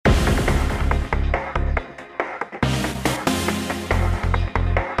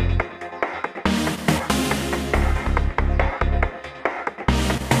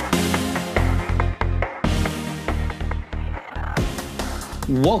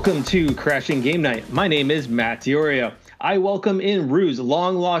Welcome to Crashing Game Night. My name is Matt Diorio. I welcome in Rue's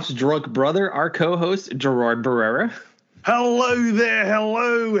long-lost drunk brother, our co-host, Gerard Barrera. Hello there,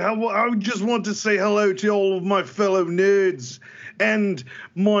 hello. I just want to say hello to all of my fellow nerds and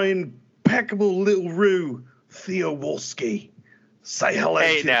my impeccable little Rue, Theo Wolski. Say hello.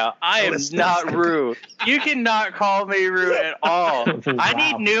 Hey, now, I am not Rue. You cannot call me Rue at all. Wow. I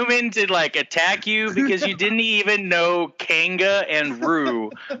need Newman to, attack you because you didn't even know Kanga and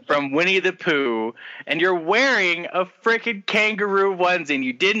Rue from Winnie the Pooh, and you're wearing a freaking kangaroo onesie, and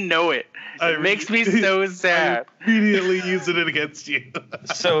you didn't know it. It makes me so sad. I'm immediately using it against you.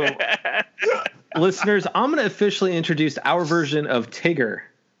 So, listeners, I'm going to officially introduce our version of Tigger,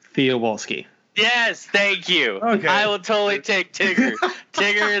 Theo Wolski. Yes, thank you. Okay. I will totally take Tigger.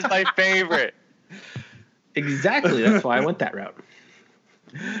 Tigger is my favorite. Exactly. That's why I went that route.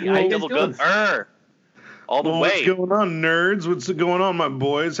 I double go all the way. What's going on, nerds? What's going on, my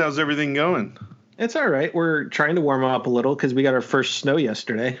boys? How's everything going? It's all right. We're trying to warm up a little because we got our first snow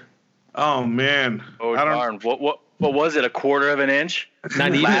yesterday. Oh man! Oh darn! What was it? A quarter of an inch? Not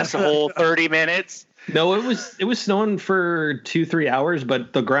even. Last a whole 30 minutes. No, it was snowing for 2-3 hours,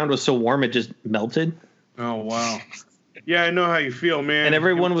 but the ground was so warm it just melted. Oh wow! Yeah, I know how you feel, man. And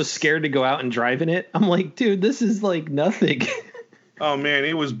everyone was scared to go out and drive in it. I'm like, dude, this is like nothing. Oh man,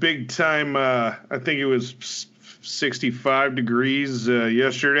 it was big time. I think it was 65 degrees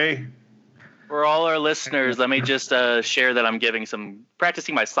yesterday. For all our listeners, let me just share that I'm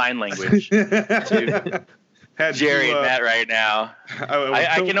practicing my sign language to Jerry and Matt right now.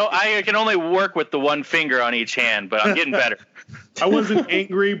 I can only work with the one finger on each hand, but I'm getting better. I wasn't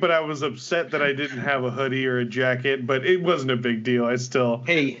angry, but I was upset that I didn't have a hoodie or a jacket, but it wasn't a big deal.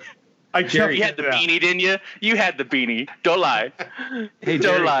 Jerry, you had the beanie, didn't you? You had the beanie. Don't lie. Hey, don't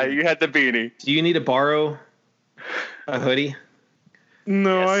Jerry, lie. You had the beanie. Do you need to borrow a hoodie?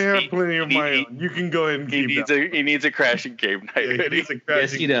 No, yes, I have plenty of my own. You can go ahead and keep it. He needs a Crashing Game Night hoodie.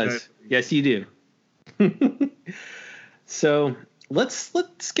 Yes, he does. Yes, you do. So let's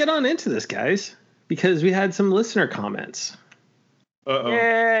get on into this, guys, because we had some listener comments.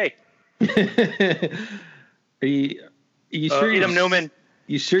 Yay! Are you sure? Get him, Newman.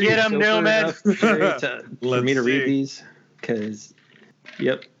 You sure? Get him, Newman. For me to read these, because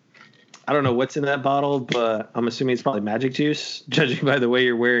I don't know what's in that bottle, but I'm assuming it's probably magic juice, judging by the way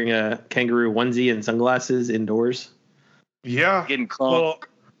you're wearing a kangaroo onesie and sunglasses indoors. Yeah, getting clumped.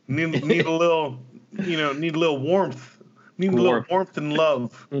 Well, need a little. Need a little warmth. Need a little warmth and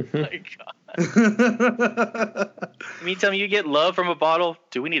love. Mm-hmm. My God. You mean tell me you get love from a bottle?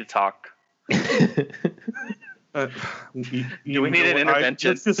 Do we need to talk? Do we need an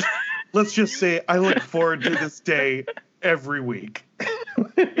intervention? Let's just say I look forward to this day every week.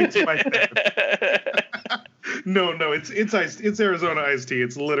 It's my favorite. No, it's Arizona iced tea.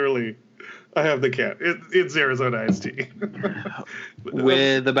 It's literally. I have the can. It's Arizona iced tea.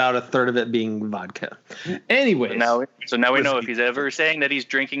 With about a third of it being vodka. Anyway. So now we know if he's ever saying that he's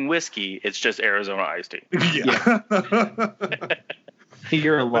drinking whiskey, it's just Arizona iced tea. Yeah.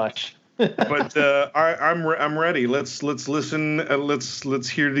 You're a lush. But I'm ready. Let's listen. Let's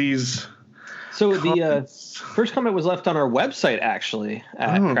hear these. So the first comment was left on our website, actually,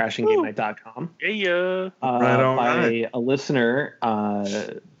 at crashinggamenight.com. Yeah. By a listener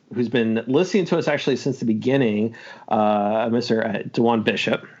who's been listening to us actually since the beginning, Mr. Dewan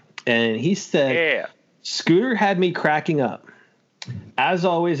Bishop. And he said, Scooter had me cracking up. As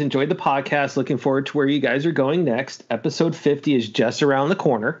always, enjoyed the podcast. Looking forward to where you guys are going next. Episode 50 is just around the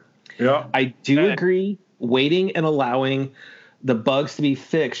corner. Yeah. I do agree. Waiting and allowing the bugs to be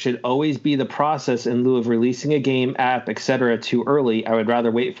fixed should always be the process in lieu of releasing a game, app, etc. too early. I would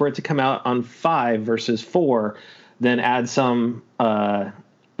rather wait for it to come out on 5 versus 4 than add some on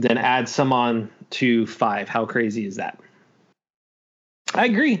to 5. How crazy is that? I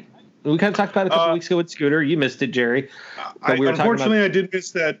agree. We kind of talked about it a couple weeks ago with Scooter. You missed it, Jerry. Unfortunately, I did miss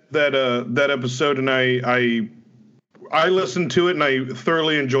that episode, and I listened to it and I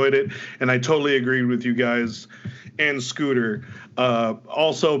thoroughly enjoyed it, and I totally agreed with you guys and Scooter.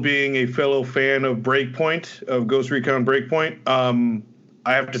 Also, being a fellow fan of Breakpoint, of Ghost Recon Breakpoint,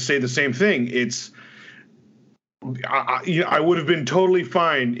 I have to say the same thing. I would have been totally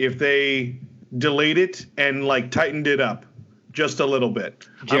fine if they delayed it and tightened it up just a little bit.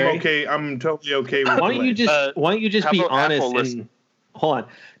 Jerry, I'm okay. I'm totally okay with. Why don't you just be honest? Hold on,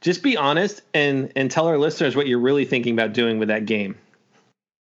 just be honest and tell our listeners what you're really thinking about doing with that game.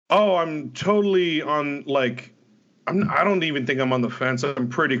 Oh, I'm totally on. I don't even think I'm on the fence. I'm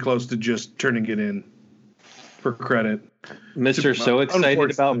pretty close to just turning it in for credit. Mr. So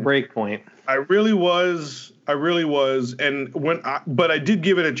excited about Breakpoint. I really was. I really was. And but I did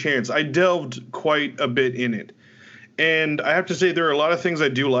give it a chance. I delved quite a bit in it. And I have to say there are a lot of things I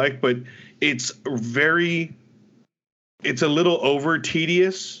do like, but it's a little over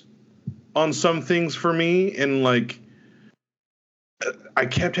tedious on some things for me. And like, I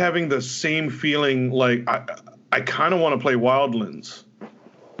kept having the same feeling. Like I kind of want to play Wildlands.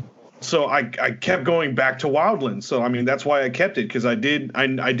 So I kept going back to Wildlands. So I mean that's why I kept it, because I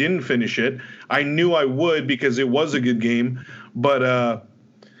didn't finish it. I knew I would because it was a good game. But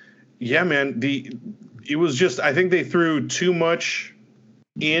yeah, man, it was just, I think they threw too much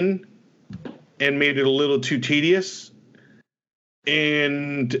in and made it a little too tedious.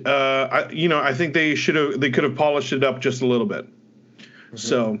 And I think they could have polished it up just a little bit. Mm-hmm.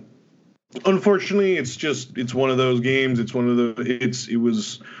 So unfortunately, it's one of those games. It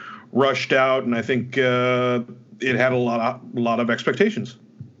was rushed out, and I think it had a lot of expectations.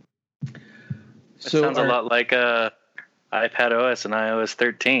 So it sounds a lot like iPad OS and iOS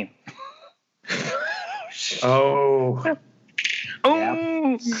 13. Oh. Yeah.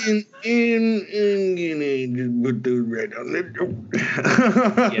 I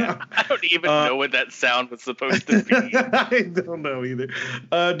don't even know what that sound was supposed to be. I don't know either.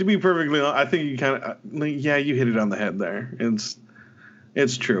 To be perfectly honest, I think you kind of you hit it on the head there.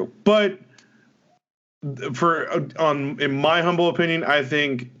 It's true, but in my humble opinion, I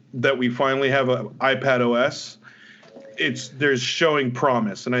think that we finally have an iPad OS. There's showing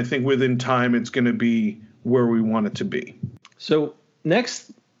promise, and I think within time it's going to be where we want it to be. So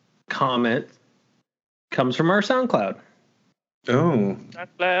next comment comes from our SoundCloud. Oh.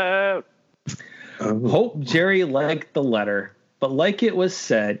 SoundCloud. Hope Jerry liked the letter, but like it was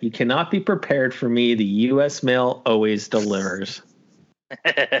said, you cannot be prepared for me. The U.S. mail always delivers.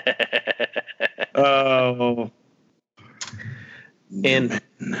 Oh.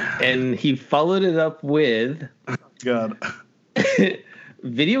 And he followed it up with, God.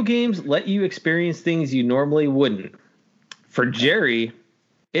 Video games let you experience things you normally wouldn't. For Jerry,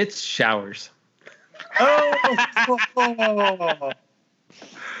 it's showers. Oh.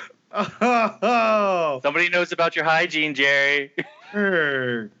 Somebody knows about your hygiene, Jerry.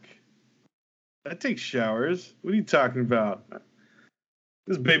 Kirk. I take showers. What are you talking about?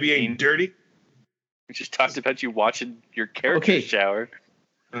 This baby ain't dirty. We just talked about you watching your character shower.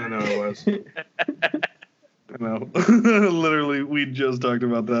 I know it was. I know. Literally, we just talked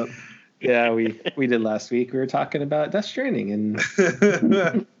about that. Yeah, we did last week. We were talking about Death Stranding, and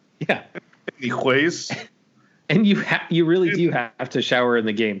yeah. Anyways. And you really do have to shower in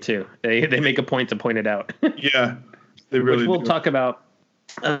the game too. They make a point to point it out. Yeah, they really. Which we'll talk about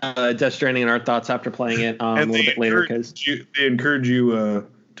Death Stranding and our thoughts after playing it a little bit later, because they encourage you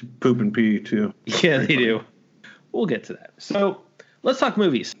to poop and pee too. Yeah, they do. We'll get to that. So let's talk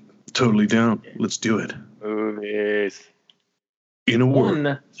movies. Totally down. Let's do it. Movies. In a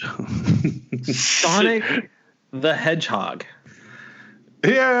word. Sonic the Hedgehog.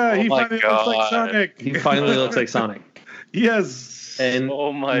 Yeah, he finally looks like Sonic. He finally looks like Sonic. Yes. And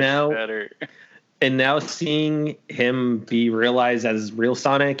so much better. And now seeing him be realized as real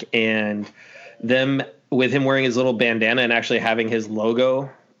Sonic, and them with him wearing his little bandana and actually having his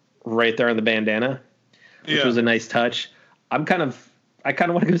logo right there on the bandana, which was a nice touch. I kind of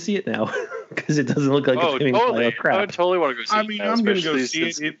want to go see it now because it doesn't look like it's getting totally. Of crap. I would totally want to go see it. I mean, I'm going to go see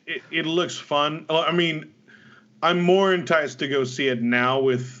it. It looks fun. I mean, I'm more enticed to go see it now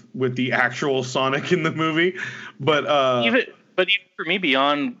with the actual Sonic in the movie, but even for me,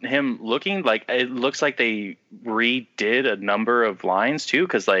 beyond him looking like, it looks like they redid a number of lines too,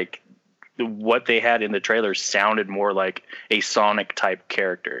 because like what they had in the trailer sounded more like a Sonic type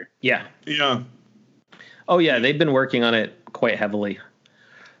character. Yeah. Yeah. Oh yeah, they've been working on it quite heavily,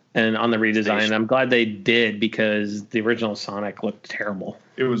 and on the redesign. I'm glad they did, because the original Sonic looked terrible.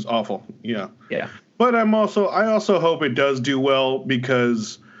 It was awful. Yeah. Yeah. But I also hope it does do well,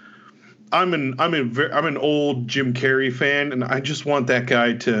 because I'm an old Jim Carrey fan, and I just want that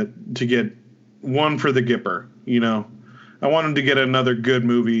guy to get one for the Gipper. You know, I want him to get another good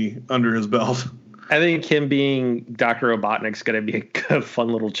movie under his belt. I think him being Dr. Robotnik's going to be a fun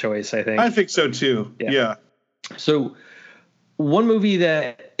little choice, I think so too. Yeah. So one movie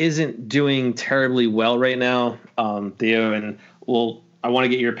that isn't doing terribly well right now, Theo, and I want to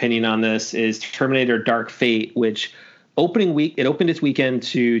get your opinion on this, is Terminator Dark Fate, which opened its weekend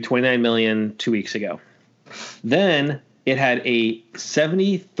to 29 million 2 weeks ago. Then it had a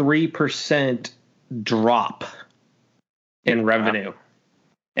 73% drop in revenue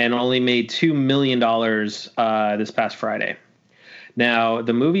and only made $2 million this past Friday. Now,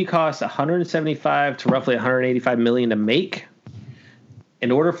 the movie cost $175 to roughly $185 million to make.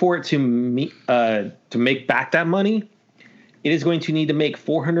 In order for it to make back that money, it is going to need to make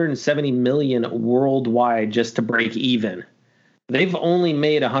 $470 million worldwide just to break even. They've only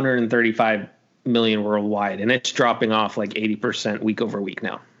made $135 million worldwide, and it's dropping off like 80% week over week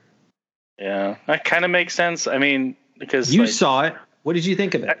now. Yeah, that kind of makes sense. I mean, because you saw it. What did you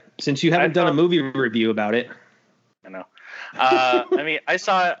think of it? Since you haven't done a movie review about it. I know. I mean, I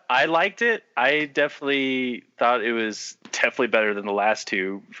saw it. I liked it. I definitely thought it was definitely better than the last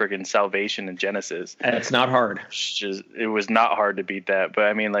two, friggin' Salvation and Genesis. It's not hard. It was not hard to beat that. But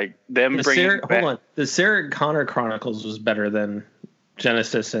I mean, like them bringing hold on. The Sarah Connor Chronicles was better than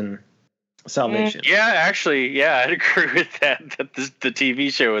Genesis and Salvation. Yeah, actually, yeah, I'd agree with that. That the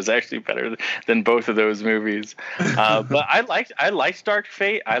TV show was actually better than both of those movies. But I liked Dark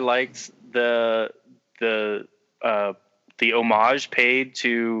Fate. I liked the homage paid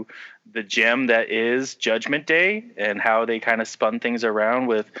to the gem that is Judgment Day and how they kind of spun things around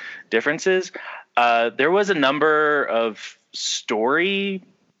with differences. There was a number of story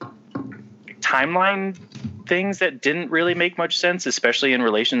timeline things that didn't really make much sense, especially in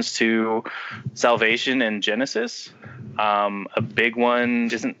relations to Salvation and Genesis. A big one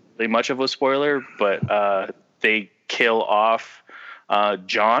isn't really much of a spoiler, but they kill off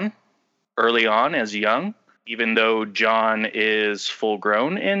John early on as young, even though John is full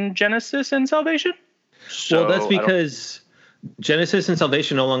grown in Genesis and Salvation. So, well, that's because Genesis and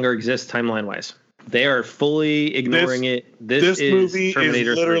Salvation no longer exist timeline wise. They are fully ignoring it. This movie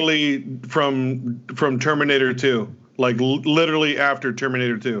Terminator is literally 3. from Terminator 2, like literally after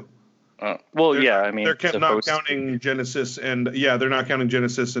Terminator 2. I mean, they're not counting Genesis, and they're not counting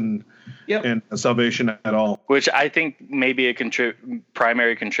Genesis and Salvation at all. Which I think may be a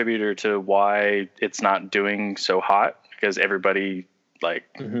primary contributor to why it's not doing so hot, because everybody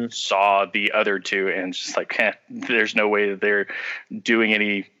saw the other two and just like, there's no way that they're going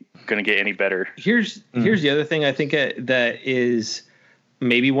to get any better. Here's the other thing I think that is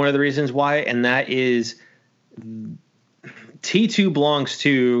maybe one of the reasons why, and that is T2 belongs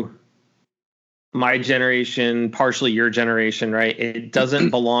to my generation, partially your generation, right? It doesn't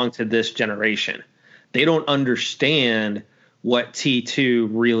belong to this generation. They don't understand what T2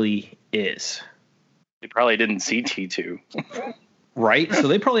 really is. They probably didn't see T2. Right? So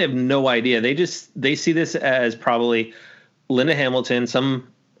they probably have no idea. They see this as probably Linda Hamilton, some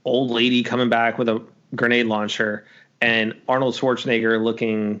old lady coming back with a grenade launcher, and Arnold Schwarzenegger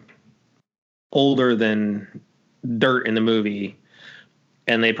looking older than dirt in the movie.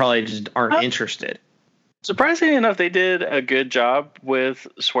 And they probably just aren't interested. Surprisingly enough, they did a good job with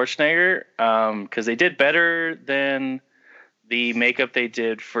Schwarzenegger, because they did better than the makeup they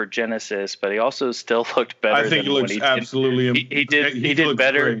did for Genesis, but he also still looked better. I think he looks absolutely. He did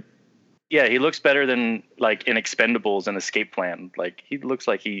better. Great. Yeah, he looks better than like in Expendables and Escape Plan. Like he looks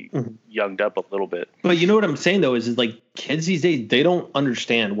like he younged up a little bit. But you know what I'm saying though is like kids these days, they don't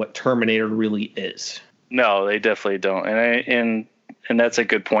understand what Terminator really is. No, they definitely don't, and that's a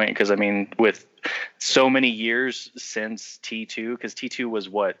good point, because I mean, with so many years since T2, because T2 was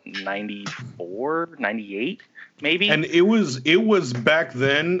what, 94, 98 maybe, and it was back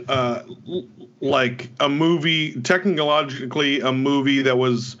then like a movie, technologically a movie that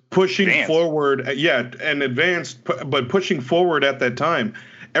was pushing forward, and advanced, but pushing forward at that time.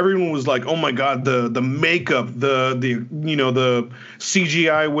 Everyone was like, "Oh my God, the makeup, the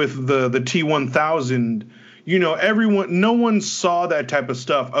CGI with the T-1000." No one saw that type of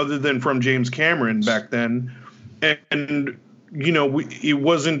stuff other than from James Cameron back then. And it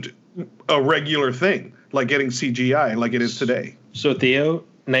wasn't a regular thing, like getting CGI like it is today. So Theo,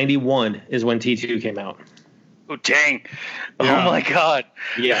 91 is when T2 came out. Oh, dang. Yeah. Oh my God.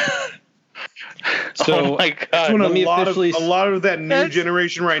 Yeah. So oh my God. That's when a lot of that new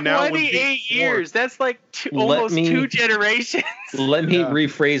generation right now. 28 years. That's like almost 2 generations. Let me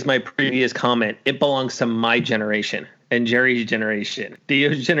rephrase my previous comment. It belongs to my generation and Jerry's generation.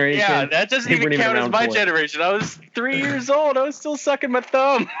 Theo's generation. Yeah, that doesn't even count as my generation. I was 3 years old. I was still sucking my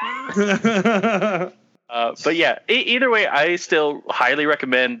thumb. But yeah, either way, I still highly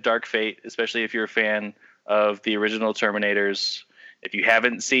recommend Dark Fate, especially if you're a fan of the original Terminators. If you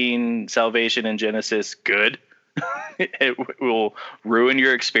haven't seen Salvation and Genesis, good. It will ruin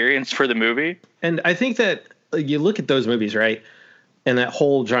your experience for the movie. And I think that you look at those movies, right? And that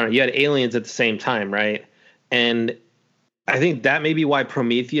whole genre, you had Aliens at the same time, right? And I think that may be why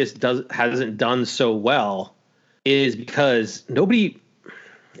Prometheus hasn't done so well, is because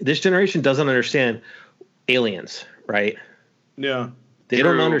this generation doesn't understand aliens, right? Yeah. They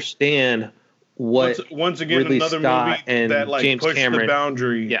don't understand what once again Ridley another Scott movie and that like James pushed Cameron, the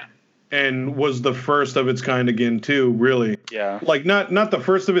boundary. Yeah. and was the first of its kind again too, really. Yeah. Like not the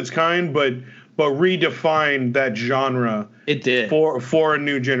first of its kind, but redefined that genre. It did. For a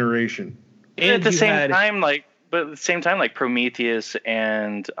new generation. And at the same time, like Prometheus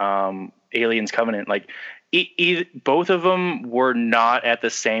and Aliens Covenant, like both of them were not at the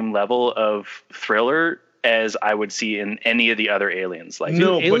same level of thriller as I would see in any of the other Aliens. Like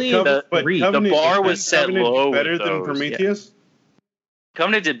no, but the bar was set low. Better than Prometheus. Yeah.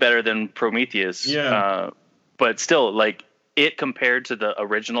 Covenant did better than Prometheus. Yeah, but still, like it compared to the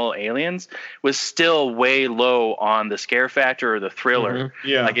original Aliens was still way low on the scare factor or the thriller. Mm-hmm.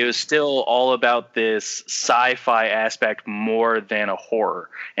 Yeah, like it was still all about this sci-fi aspect more than a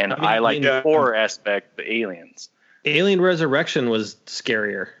horror, and I like the horror aspect of Aliens. Alien Resurrection was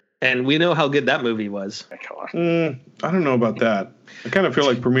scarier. And we know how good that movie was. I don't know about that. I kind of feel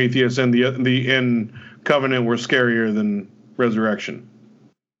like Prometheus and the Covenant were scarier than Resurrection.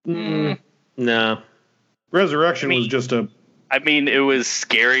 No. Resurrection was just a... I mean, it was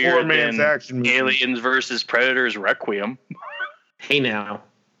scarier than action Aliens versus Predators Requiem. Hey now.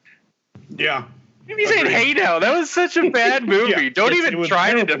 Yeah. What are you saying, hey now? That was such a bad movie. Yeah, Don't even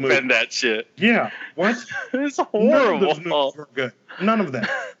try to defend movie. that shit. Yeah. What? It's horrible. None of those movies were good. None of them.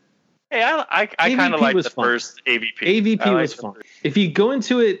 Hey, I kind of like the first AVP. AVP was fun. If you go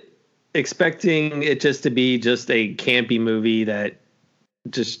into it expecting it just to be just a campy movie that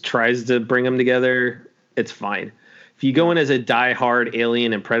just tries to bring them together, it's fine. If you go in as a diehard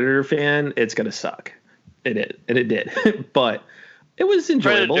Alien and Predator fan, it's gonna suck. It did, but it was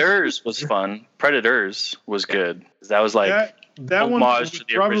enjoyable. Predators was fun. Predators was good. That was like that one.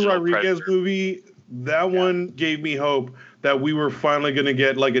 The Robert Rodriguez movie. That one gave me hope that we were finally going to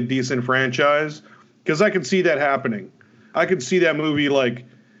get like a decent franchise, because I could see that happening. I could see that movie, like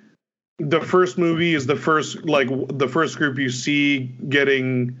the first movie is the first group you see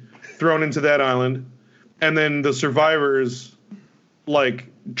getting thrown into that island, and then the survivors like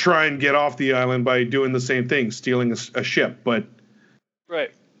try and get off the island by doing the same thing, stealing a ship. But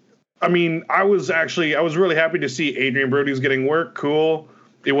right. I mean, I was really happy to see Adrian Brody's getting work. Cool.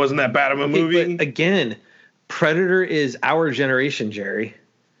 It wasn't that bad of a movie. But again, Predator is our generation, Jerry.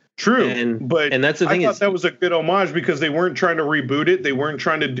 True, and that's the thing. I thought that was a good homage because they weren't trying to reboot it. They weren't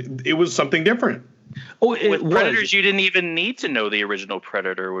trying to. It was something different. With Predators, you didn't even need to know the original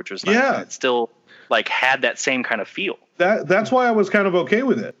Predator, which was nice. Yeah, it still like had that same kind of feel. That's why I was kind of okay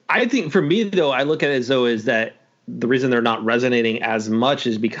with it. I think for me though, I look at it as though is that the reason they're not resonating as much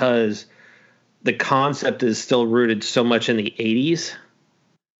is because the concept is still rooted so much in the 80s.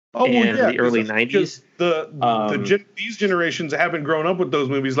 The early 90s. These generations haven't grown up with those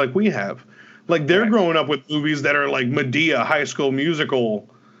movies like we have. Like they're growing up with movies that are like Medea, High School Musical.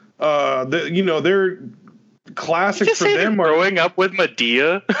 They're classics for them. Growing up with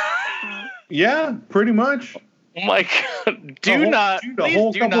Medea. Yeah, pretty much. Oh my God! The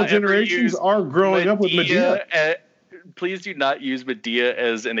whole couple of generations are growing up with Medea. Please do not use Medea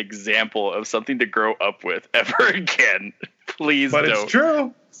as an example of something to grow up with ever again. Please don't. But it's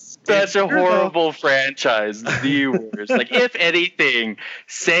true. Such a horrible franchise. The worst. Like, if anything,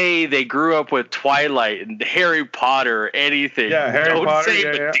 say they grew up with Twilight and Harry Potter or anything. Yeah, Harry Potter. Say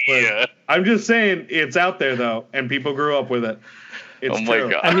Medea. I'm just saying it's out there, though, and people grew up with it. It's true.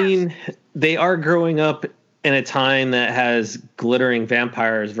 My God. I mean, they are growing up in a time that has glittering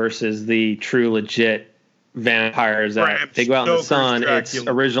vampires versus the true, legit vampires that they go out in the sun. Dracula. It's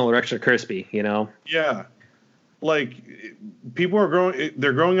original Extra Crispy, you know? Yeah. Like, people are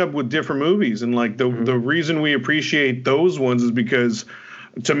growing up with different movies, and like the reason we appreciate those ones is because,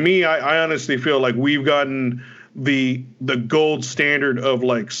 to me, I honestly feel like we've gotten the gold standard of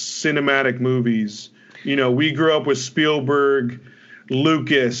like cinematic movies. You know, we grew up with Spielberg,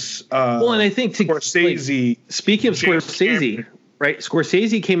 Lucas, and I think Scorsese. Like, speaking of Scorsese, right?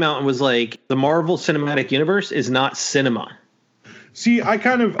 Scorsese came out and was like, the Marvel Cinematic Universe is not cinema. See, I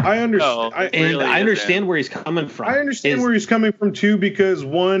understand. No, I understand where he's coming from. I understand where he's coming from too, because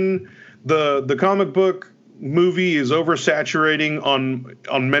one, the comic book movie is oversaturating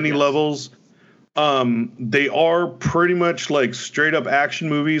on many levels. They are pretty much like straight up action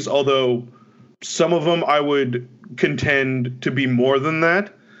movies, although some of them I would contend to be more than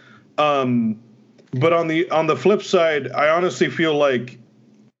that. But on the flip side, I honestly feel like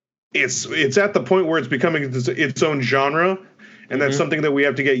it's at the point where it's becoming its own genre. And that's something that we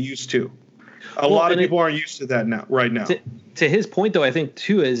have to get used to. A lot of people aren't used to that right now. To his point, though, I think,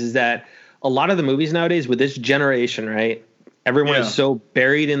 too, is that a lot of the movies nowadays with this generation, right, everyone is so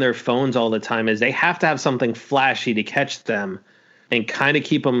buried in their phones all the time, is they have to have something flashy to catch them and kind of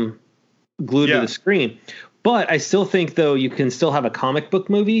keep them glued to the screen. But I still think, though, you can still have a comic book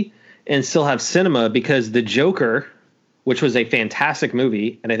movie and still have cinema, because The Joker, which was a fantastic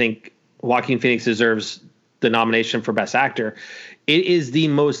movie, and I think Joaquin Phoenix deserves the nomination for Best Actor, it is the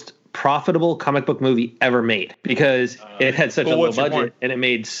most profitable comic book movie ever made because it had such a low budget and it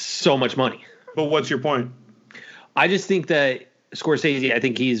made so much money. But what's your point? I just think that Scorsese, I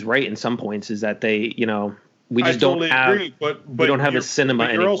think he's right in some points, is that they, we just totally don't have, agree, but we don't have a cinema anymore.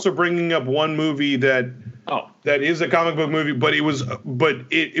 anymore. You're also bringing up one movie that is a comic book movie, but it was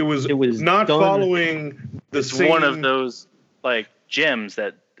not following the same. One of those like gems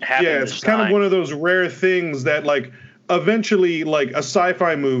that happen. Yeah, it's kind of one of those rare things that like eventually, like a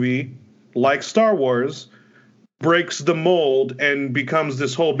sci-fi movie like Star Wars breaks the mold and becomes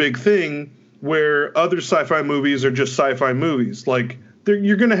this whole big thing where other sci-fi movies are just sci-fi movies. Like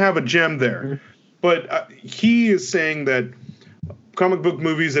you're going to have a gem there. Mm-hmm. But he is saying that comic book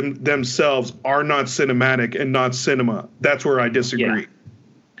movies themselves are not cinematic and not cinema. That's where I disagree. Yeah.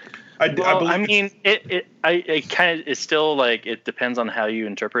 It kind of is still like it depends on how you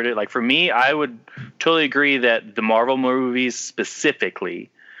interpret it. Like for me, I would totally agree that the Marvel movies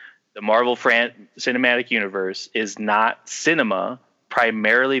specifically, the Marvel cinematic universe is not cinema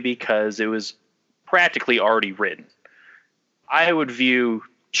primarily because it was practically already written. I would view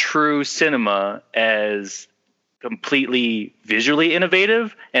true cinema as completely visually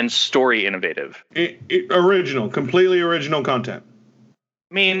innovative and story innovative. Completely original content.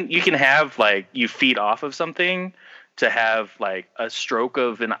 I mean, you can have like you feed off of something to have like a stroke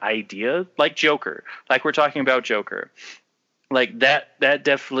of an idea, like Joker, like we're talking about Joker. Like that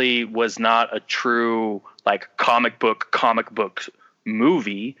definitely was not a true like comic book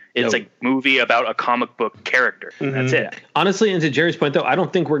movie. It's a movie about a comic book character. Mm-hmm. That's it. Honestly, and to Jerry's point though, I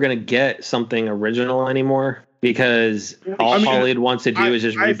don't think we're going to get something original anymore because all it wants to do is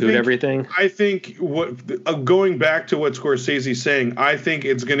just reboot everything. I think going back to what Scorsese's saying, I think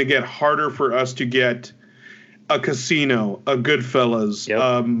it's going to get harder for us to get a Casino, a Goodfellas,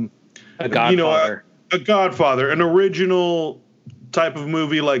 a Godfather. A Godfather, an original type of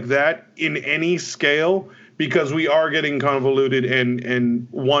movie like that in any scale, because we are getting convoluted and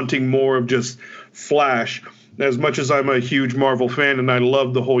wanting more of just Flash. As much as I'm a huge Marvel fan and I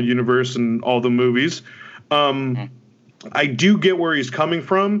love the whole universe and all the movies, I do get where he's coming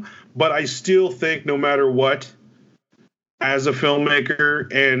from, but I still think no matter what, as a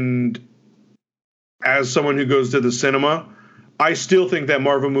filmmaker and as someone who goes to the cinema, I still think that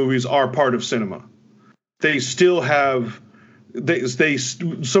Marvel movies are part of cinema. They still have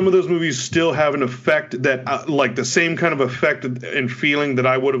some of those movies still have an effect that like the same kind of effect and feeling that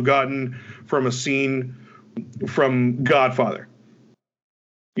I would have gotten from a scene from Godfather.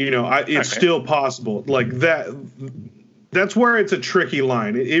 It's still possible like that. That's where it's a tricky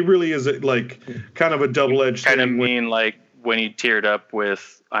line. It really is like kind of a double-edged thing. Kind of mean like when he teared up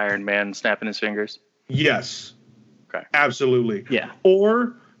with Iron Man snapping his fingers? Yes. Okay. Absolutely. Yeah.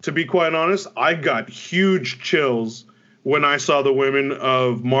 Or to be quite honest, I got huge chills when I saw the women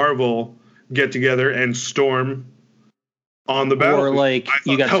of Marvel get together and storm on the battlefield. Or like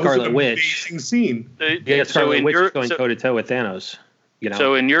you got Scarlet Witch. Amazing scene. You got Scarlet Witch going toe to toe with Thanos.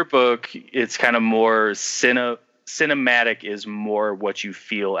 So in your book, it's kind of more cinematic is more what you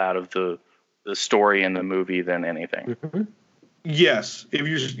feel out of the story in the movie than anything. Mm-hmm. Yes, if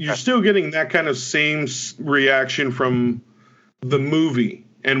you're still getting that kind of same reaction from the movie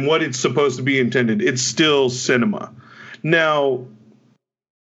and what it's supposed to be intended, it's still cinema. Now,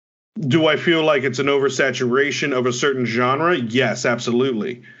 do I feel like it's an oversaturation of a certain genre? Yes,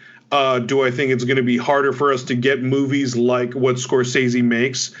 absolutely. Do I think it's going to be harder for us to get movies like what Scorsese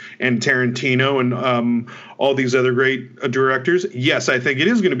makes and Tarantino and all these other great directors? Yes, I think it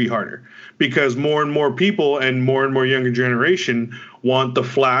is going to be harder because more and more people and more younger generation want the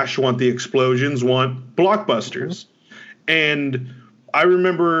flash, want the explosions, want blockbusters. And I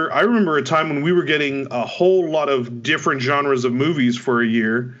remember a time when we were getting a whole lot of different genres of movies for a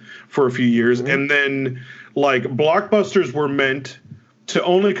few years. Mm-hmm. And then like blockbusters were meant to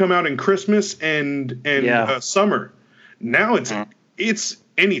only come out in Christmas and summer. Now it's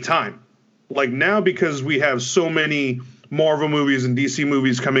any time. Like now, because we have so many Marvel movies and DC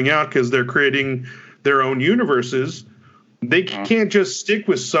movies coming out because they're creating their own universes, they can't just stick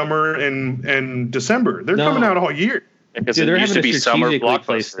with summer and December. They're coming out all year. Because it used to be summer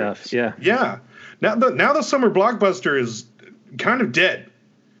blockbuster stuff. Yeah. Yeah. Now the summer blockbuster is kind of dead.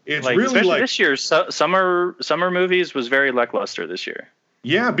 It's like, really especially like this year. Summer movies was very lackluster this year.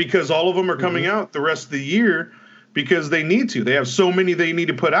 Yeah, because all of them are coming out the rest of the year because they need to. They have so many they need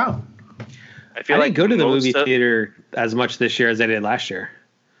to put out. I didn't go to the movie theater as much this year as I did last year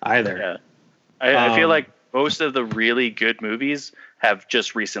either. Yeah. I feel like most of the really good movies have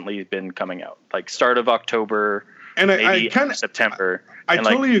just recently been coming out, like start of October, and I kind of September. I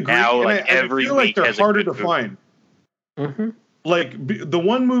totally agree. Now, and every I feel like week they're harder to find. Like the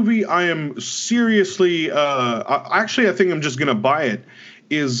one movie I am seriously, actually, I think I'm just gonna buy it.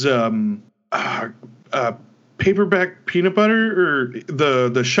 Is Paperback Peanut Butter or the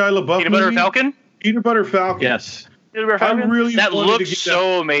Shia LaBeouf Peanut Butter Falcon? Peanut Butter Falcon. Yes. That looks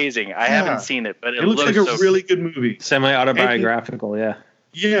so amazing. I haven't seen it, but it looks like a really good movie. Semi-autobiographical, yeah.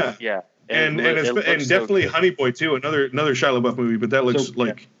 Yeah. Yeah. And definitely Honey Boy too, another Shia LaBeouf movie, but that looks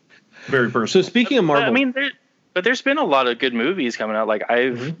very personal. So speaking of Marvel, I mean, there's been a lot of good movies coming out. Like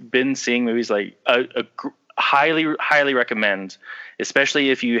I've been seeing movies like highly recommend, especially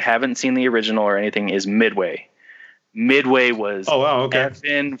if you haven't seen the original or anything, is Midway. Midway was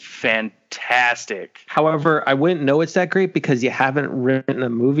effing fantastic. However, I wouldn't know it's that great because you haven't written a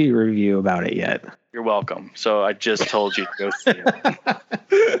movie review about it yet. You're welcome. So I just told you to go see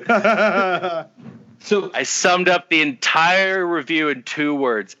it. So I summed up the entire review in 2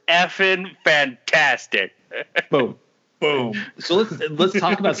 words: effing fantastic. Boom. Boom. So let's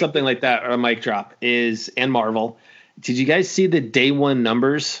talk about something like that, or a mic drop, and Marvel. Did you guys see the day one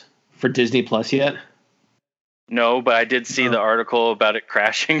numbers for Disney Plus yet? No, but I did see the article about it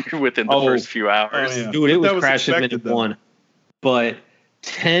crashing within the first few hours. Yeah. Dude, it was crashing minute one. But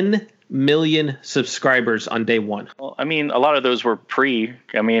 10 million subscribers on day one. Well, I mean, a lot of those were pre.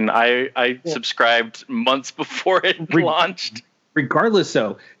 I mean, I subscribed months before it launched. Regardless,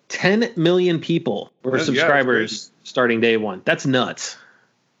 though, 10 million people were subscribers starting day one. That's nuts.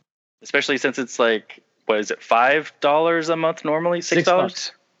 Especially since it's like, what is it, $5 a month normally?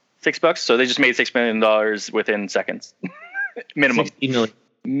 $6? $6. So they just made $6 million within seconds. Minimum. 60 million.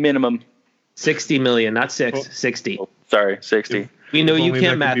 Minimum. 60 million, not 60. Oh, sorry, 60. We know you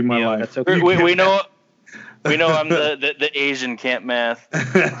can't math. That's okay. We know I'm the Asian can't math.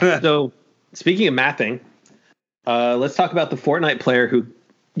 So speaking of mathing, let's talk about the Fortnite player who,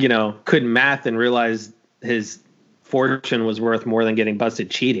 couldn't math and realized his fortune was worth more than getting busted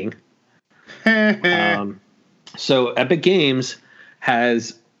cheating. So Epic Games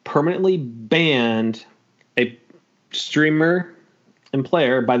has permanently banned a streamer and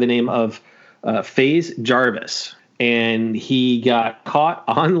player by the name of FaZe Jarvis. And he got caught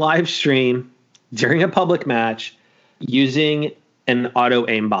on live stream during a public match using an auto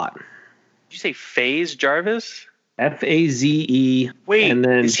aimbot. Did you say FaZe Jarvis? FAZE. Wait, and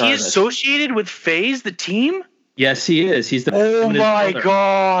then is Jarvis. He associated with FaZe, the team? Yes, he is. He's the. Oh my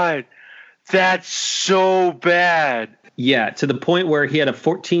god, that's so bad. Yeah, to the point where he had a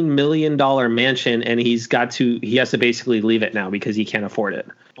 $14 million mansion, and he has to basically leave it now because he can't afford it.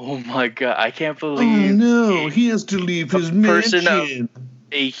 Oh my god, I can't believe. Oh no, he has to leave his mansion.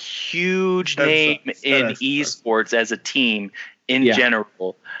 A huge name in esports as a team in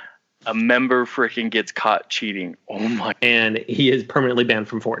general. A member freaking gets caught cheating. Oh my! And he is permanently banned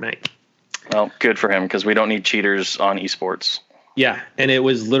from Fortnite. Well, good for him because we don't need cheaters on esports. Yeah, and it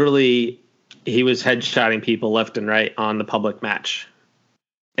was literally he was headshotting people left and right on the public match,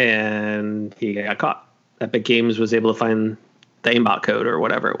 and he got caught. Epic Games was able to find the aimbot code or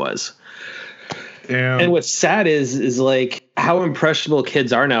whatever it was. Damn. And what's sad is like how impressionable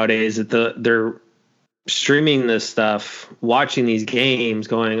kids are nowadays that they're streaming this stuff, watching these games,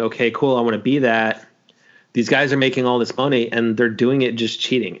 going, okay, cool, I want to be that. These guys are making all this money and they're doing it just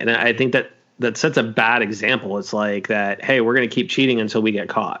cheating. And I think that sets a bad example. It's like that, hey, we're going to keep cheating until we get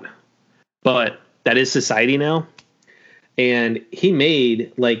caught. But that is society now. And he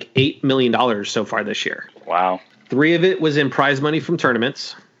made like $8 million so far this year. Wow. 3 of it was in prize money from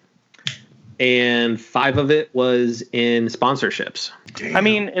tournaments. And 5 of it was in sponsorships. Damn. I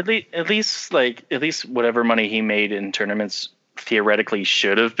mean, at least whatever money he made in tournaments theoretically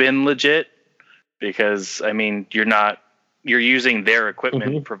should have been legit, because I mean, you're using their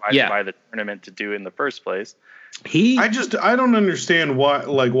equipment provided by the tournament to do in the first place. I don't understand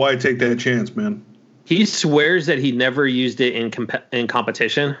why take that chance, man. He swears that he never used it in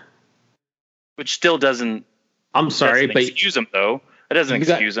competition, which still doesn't. I'm sorry, but excuse him though. It doesn't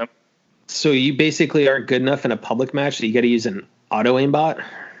excuse him. So you basically aren't good enough in a public match that you got to use an auto aimbot?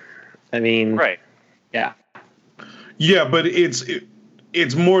 I mean, right? Yeah. Yeah, but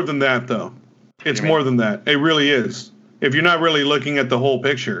it's more than that though. It's more than that. It really is. If you're not really looking at the whole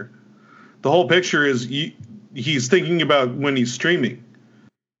picture is he's thinking about when he's streaming.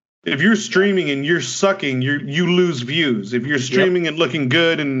 If you're streaming and you're sucking, you lose views. If you're streaming and looking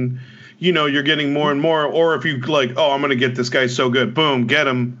good and you're getting more and more, or if you like, oh, I'm gonna get this guy so good, boom, get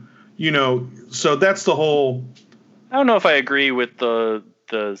him. So that's the whole. I don't know if I agree with the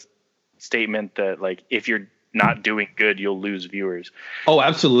statement that like if you're not doing good, you'll lose viewers. Oh,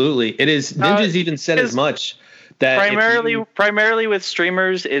 absolutely. It is. Ninja's even said as much that primarily with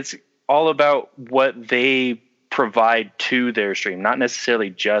streamers, it's all about what they provide to their stream, not necessarily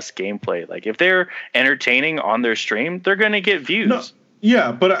just gameplay. Like if they're entertaining on their stream, they're going to get views. No,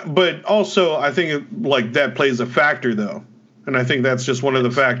 yeah, but also I think like that plays a factor though. And I think that's just one of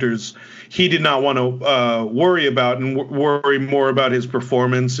the factors he did not want to worry about and worry more about his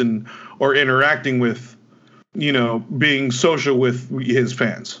performance or interacting with, being social with his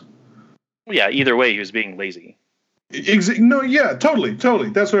fans. Yeah, either way, he was being lazy. No, yeah, totally.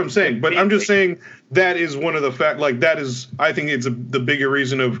 That's what I'm saying. But I'm just saying that is one of the I think it's the bigger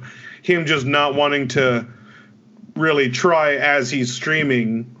reason of him just not wanting to really try as he's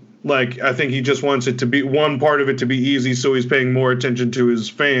streaming. Like, I think he just wants it to be one part of it to be easy, so he's paying more attention to his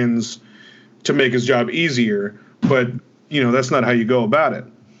fans to make his job easier. But, that's not how you go about it.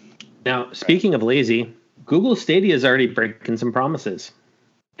 Now, speaking of lazy, Google Stadia is already breaking some promises,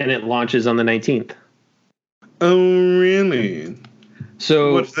 and it launches on the 19th. Oh, really?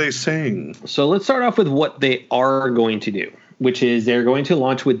 So what are they saying? So let's start off with what they are going to do, which is they're going to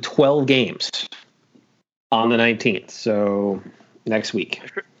launch with 12 games on the 19th. So next week.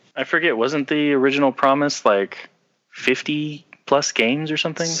 I forget, wasn't the original promise like 50 plus games or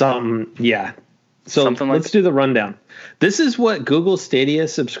something? Yeah. So let's do the rundown. This is what Google Stadia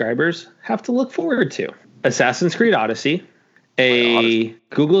subscribers have to look forward to. Assassin's Creed Odyssey,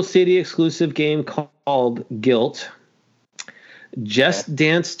 Google Stadia exclusive game called Guilt, Just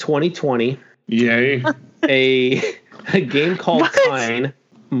Dance 2020. Yay. A game called Pine,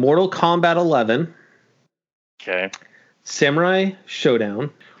 Mortal Kombat 11. Okay. Samurai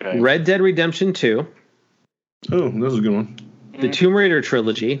Showdown, okay. Red Dead Redemption 2. Oh, that was a good one. The Tomb Raider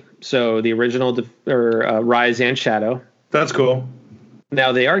trilogy, so the original Rise and Shadow. That's cool.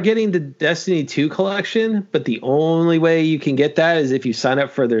 Now, they are getting the Destiny 2 collection, but the only way you can get that is if you sign up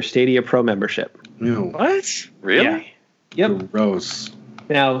for their Stadia Pro membership. Ew. What? Really? Yeah. Yep. Gross.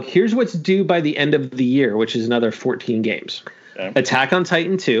 Now, here's what's due by the end of the year, which is another 14 games. Okay. Attack on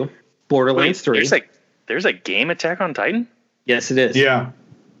Titan 2, Borderlands 3. There's a game Attack on Titan? Yes, it is. Yeah.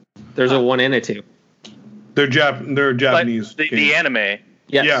 There's a 1 and a 2. They're Japanese. The anime.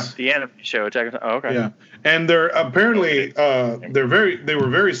 Yes. Yeah. The anime show Attack on Titan. Oh, okay. Yeah. And they're apparently they were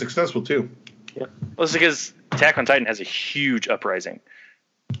very successful too. Yeah. Well, it's because Attack on Titan has a huge uprising.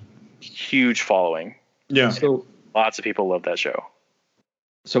 Huge following. Yeah. So lots of people love that show.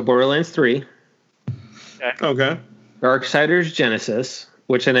 So Borderlands 3. Okay. Darksiders Genesis,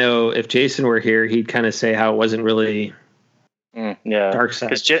 which I know if Jason were here, he'd kind of say how it wasn't really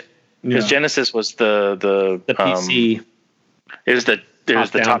Darksiders. Because Genesis was the PC. It was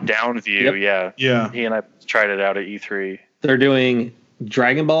the top down view. Yep. Yeah. He and I tried it out at E3. They're doing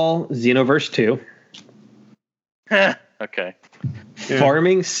Dragon Ball Xenoverse 2. Okay. Yeah.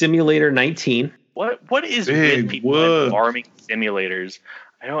 Farming Simulator 19. What is with people in farming simulators?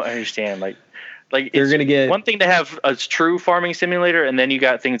 I don't understand. Like you're gonna get one thing to have a true farming simulator, and then you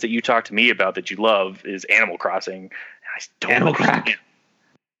got things that you talk to me about that you love is Animal Crossing. I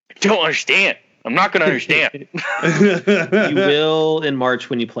don't understand. I'm not going to understand. You will in March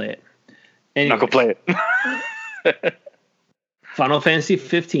when you play it. Anyways, I'm not going to play it. Final Fantasy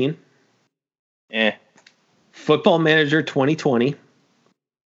 15. Football Manager 2020.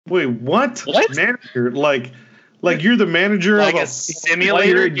 Wait, what? Manager? Like you're the manager of a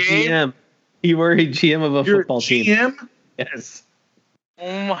simulator game? GM. You were a GM of a football team. GM? Yes.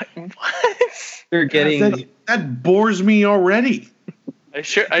 Oh my! What? They're getting that bores me already. I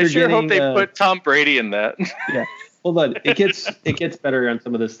sure hope they put Tom Brady in that. Yeah. Hold on. It gets better on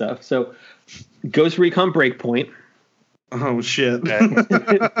some of this stuff. So Ghost Recon Breakpoint. Oh shit.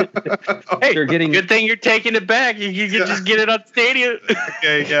 Hey, they're getting good thing you're taking it back. You can just get it on Stadia.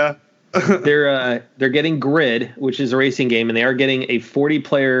 Okay, yeah. They're getting Grid, which is a racing game, and they are getting a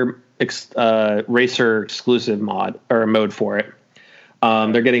 40-player racer exclusive mode for it.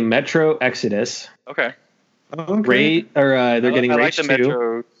 They're getting Metro Exodus. Okay. They're getting Rage 2.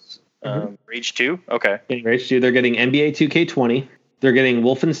 Metro, Rage 2. Okay. Getting Rage 2. They're getting NBA 2K20. They're getting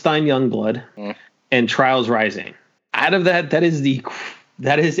Wolfenstein Youngblood and Trials Rising. Out of that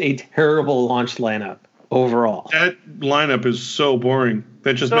is a terrible launch lineup overall. That lineup is so boring.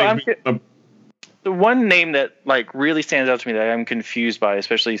 That just makes me. The one name that really stands out to me that I'm confused by,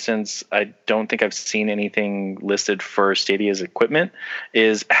 especially since I don't think I've seen anything listed for Stadia's equipment,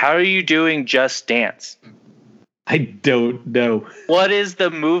 is how are you doing Just Dance? I don't know. What is the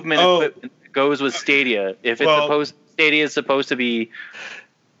movement equipment that goes with Stadia? If it's Stadia is supposed to be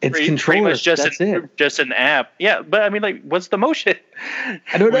It's controller. Pretty much just an app. Yeah, but I mean, like, what's the motion?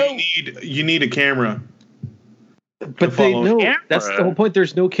 I don't know. You need a camera. But that's the whole point.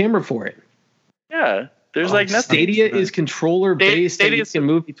 There's no camera for it. Yeah, there's like nothing. Stadia is controller based, and you can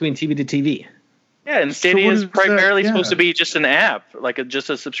move between TV to TV. Yeah, and Stadia is primarily supposed to be just an app, just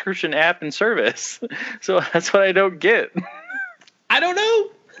a subscription app and service. So that's what I don't get. I don't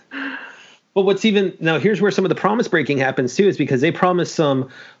know. But now here's where some of the promise breaking happens too, is because they promise some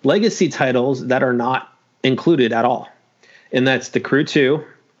legacy titles that are not included at all. And that's The Crew 2,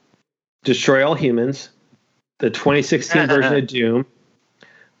 Destroy All Humans, the 2016 version of Doom,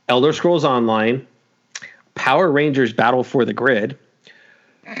 Elder Scrolls Online, Power Rangers Battle for the Grid,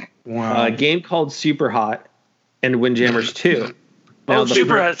 a game called Super Hot, and Windjammers 2. Now,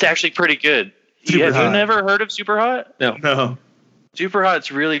 Super Hot's actually pretty good. Have you never heard of Super Hot? No. Super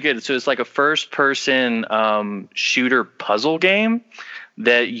Hot's really good. So it's like a first-person shooter puzzle game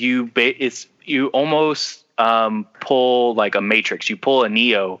that you almost pull like a Matrix. You pull a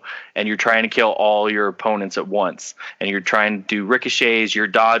Neo, and you're trying to kill all your opponents at once, and you're trying to do ricochets. You're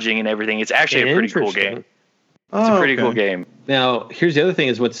dodging and everything. It's actually a pretty cool game. It's a pretty cool game. Now, here's the other thing: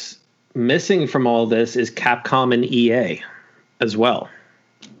 is what's missing from all this is Capcom and EA as well.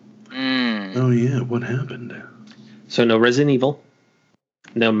 Oh yeah, what happened? So no Resident Evil.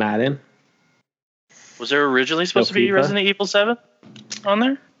 No Madden. Was there originally supposed to be Resident Evil 7 on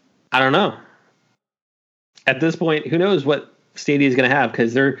there? I don't know. At this point, who knows what Stadia is going to have,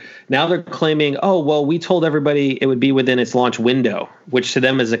 because they're claiming, oh, well, we told everybody it would be within its launch window, which to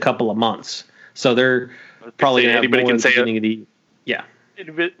them is a couple of months. So they're probably going to have more at the beginning of the yeah.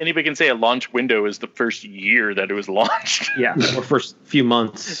 Anybody can say a launch window is the first year that it was launched. Yeah, or first few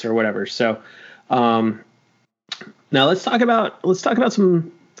months or whatever. So now let's talk about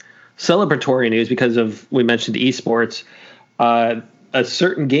some celebratory news, because we mentioned esports. A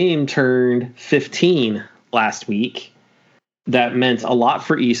certain game turned 15 last week that meant a lot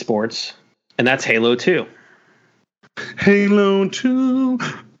for esports, and that's Halo 2. Halo 2.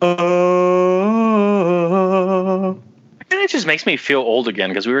 And it just makes me feel old again,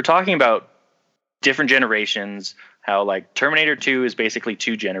 because we were talking about different generations, how like Terminator 2 is basically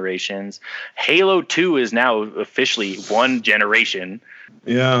 2 generations. Halo 2 is now officially 1 generation.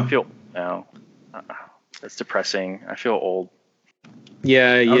 Yeah. I feel that's depressing. I feel old.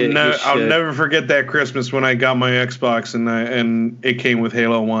 Yeah, I'll never forget that Christmas when I got my Xbox and it came with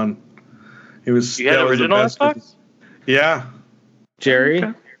Halo 1. It was you had the original Xbox? Yeah. Jerry,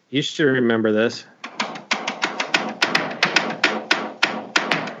 you should remember this.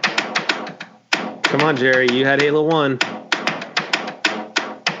 Come on, Jerry, you had Halo 1.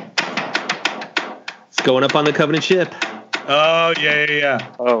 It's going up on the Covenant ship. Oh, yeah.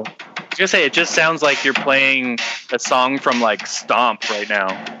 Oh. I was going to say, it just sounds like you're playing a song from, like, Stomp right now.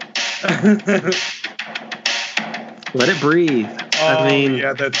 Let it breathe. Oh,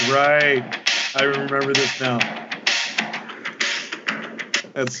 yeah, that's right. I remember this now.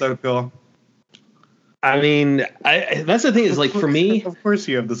 That's so cool. I mean, that's the thing is, like, for me... Of course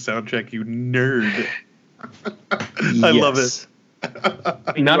you have the soundtrack, you nerd. I love it.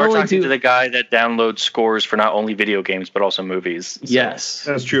 Not only talking to the guy that downloads scores for not only video games but also movies. So. Yes,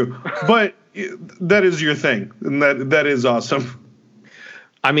 that's true. But that is your thing, and that is awesome.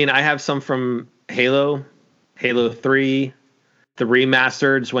 I mean, I have some from Halo 3, the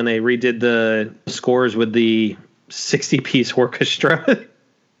remasters when they redid the scores with the 60-piece orchestra.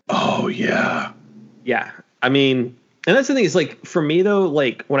 Oh yeah, yeah. I mean, and that's the thing is, like, for me though,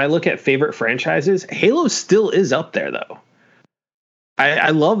 like when I look at favorite franchises, Halo still is up there though.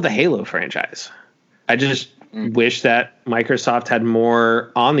 I love the Halo franchise. I just wish that Microsoft had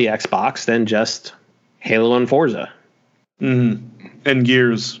more on the Xbox than just Halo and Forza. Mm-hmm. And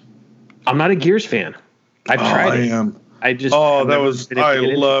Gears. I'm not a Gears fan. I've tried it. I am. I just. I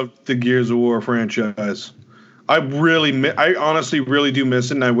loved the Gears of War franchise. I honestly really do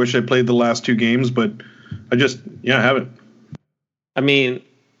miss it, and I wish I played the last 2 games, but I haven't. I mean,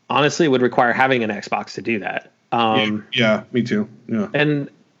 honestly, it would require having an Xbox to do that. Yeah, me too. Yeah. And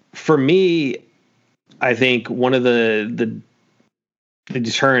for me, I think one of the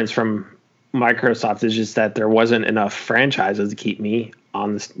deterrents from Microsoft is just that there wasn't enough franchises to keep me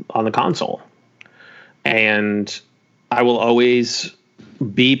on the console. And I will always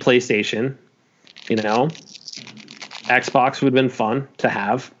be PlayStation, Xbox would have been fun to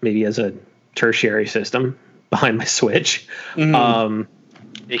have, maybe as a tertiary system behind my Switch. Mm-hmm.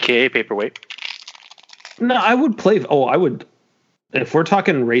 AKA paperweight. No, I would play. I would. If we're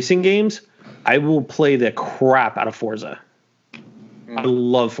talking racing games, I will play the crap out of Forza. I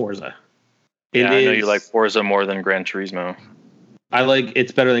love Forza. I know you like Forza more than Gran Turismo.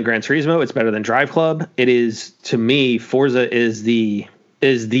 It's better than Gran Turismo. It's better than Drive Club. It is, to me, Forza is the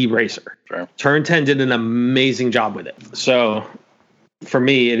racer. Sure. Turn 10 did an amazing job with it. So for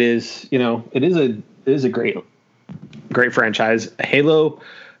me, it is a great franchise. Halo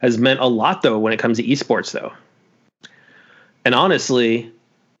has meant a lot though when it comes to esports though. And honestly,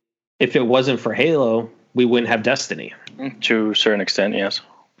 if it wasn't for Halo, we wouldn't have Destiny. To a certain extent, yes.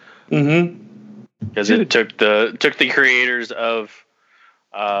 Mm-hmm. Because it took the creators of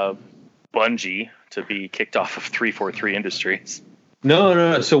Bungie to be kicked off of 343 Industries.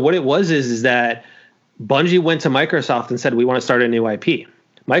 No. So what it was is that Bungie went to Microsoft and said, we want to start a new IP.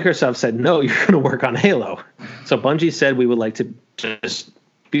 Microsoft said, no, you're going to work on Halo. So Bungie said, we would like to just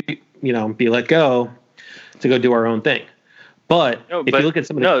be let go to go do our own thing. But if you look at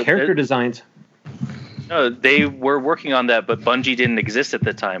some of the character designs. No, they were working on that, but Bungie didn't exist at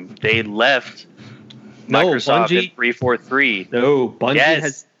the time. They left Microsoft in 343. No,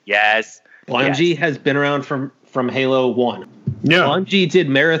 Bungie Bungie has been around from Halo 1. Yeah. Bungie did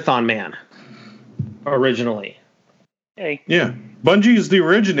Marathon Man originally. Hey. Yeah. Bungie is the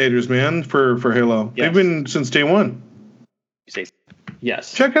originators, man, for Halo. Yes. They've been since day one.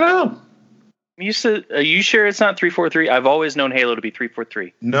 Yes. Check it out. Are you sure it's not 343? I've always known Halo to be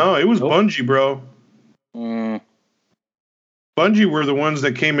 343. No, it was Bungie, bro. Mm. Bungie were the ones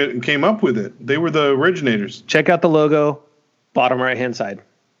that came up with it. They were the originators. Check out the logo, bottom right-hand side.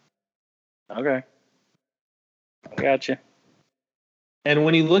 Okay. I gotcha. And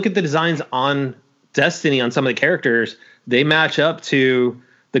when you look at the designs on Destiny on some of the characters, they match up to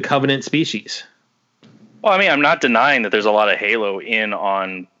the Covenant species. Well, I mean, I'm not denying that there's a lot of Halo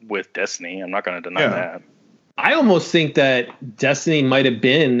with Destiny. I'm not going to deny that. I almost think that Destiny might have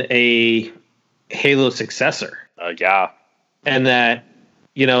been a Halo successor. Yeah. And that,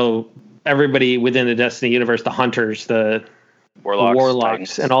 everybody within the Destiny universe, the hunters, the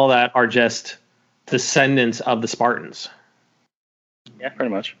warlocks and all that are just descendants of the Spartans. Yeah,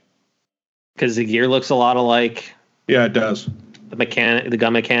 pretty much. Because the gear looks a lot alike. Yeah, it does. The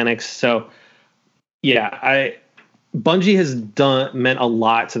gun mechanics. So, yeah, Bungie has meant a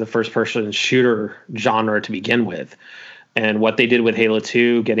lot to the first-person shooter genre to begin with. And what they did with Halo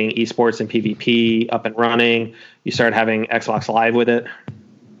 2, getting esports and PvP up and running, you started having Xbox Live with it.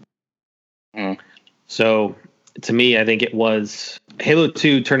 Mm. So, to me, I think it was Halo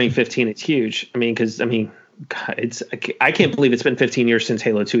 2 turning 15. It's huge. I can't believe it's been 15 years since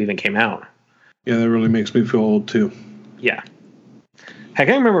Halo 2 even came out. Yeah, that really makes me feel old too. Yeah. Heck,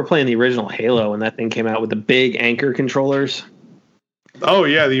 I remember playing the original Halo when that thing came out with the big anchor controllers. Oh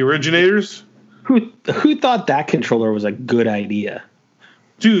yeah, the originators. Who thought that controller was a good idea?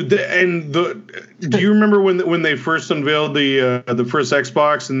 Dude, do you remember when they first unveiled the first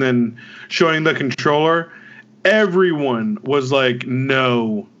Xbox and then showing the controller? Everyone was like,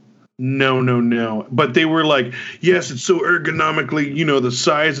 no. But they were like, yes, it's so ergonomically, the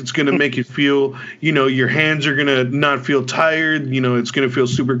size, it's going to make it feel, your hands are going to not feel tired. It's going to feel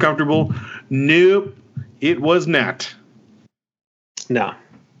super comfortable. Nope, it was not. No.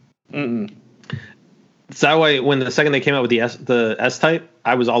 Mm-mm. That's why when the second they came out with the S-Type,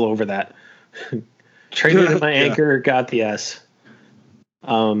 I was all over that. Traded my anchor, got the S.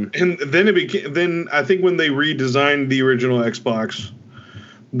 And then then I think when they redesigned the original Xbox,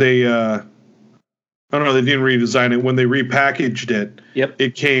 they I don't know, they didn't redesign it. When they repackaged it,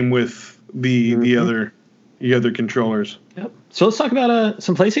 it came with the other controllers. Yep. So let's talk about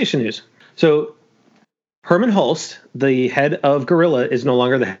some PlayStation news. So Herman Hulst, the head of Guerrilla, is no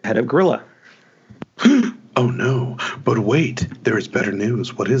longer the head of Guerrilla. Oh no! But wait, there is better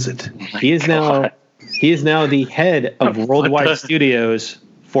news. What is it? He is now the head of Worldwide Studios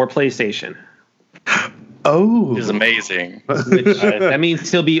for PlayStation. Oh, is amazing. That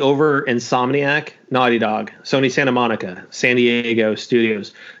means he'll be over Insomniac, Naughty Dog, Sony Santa Monica, San Diego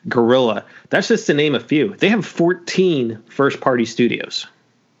Studios, Guerrilla. That's just to name a few. They have 14 first-party studios.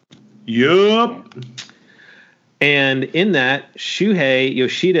 Yup. And in that, Shuhei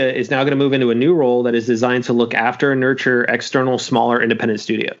Yoshida is now going to move into a new role that is designed to look after and nurture external, smaller, independent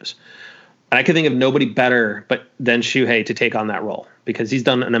studios. And I could think of nobody better than Shuhei to take on that role because he's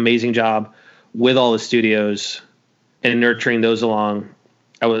done an amazing job with all the studios and nurturing those along.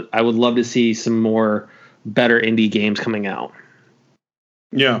 I would love to see some more better indie games coming out.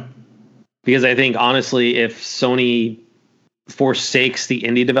 Yeah. Because I think, honestly, if Sony forsakes the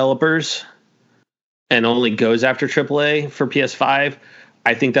indie developers and only goes after AAA for PS5,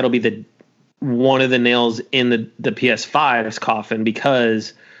 I think that'll be one of the nails in the PS5's coffin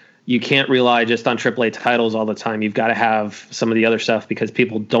because you can't rely just on AAA titles all the time. You've got to have some of the other stuff because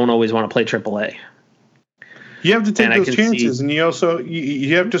people don't always want to play AAA. You have to take those chances, and you also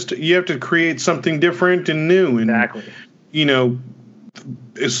you have to create something different and new, and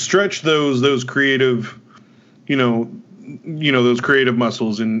stretch those creative, those creative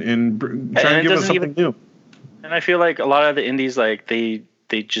muscles, and try and give us something new. And I feel like a lot of the indies, like they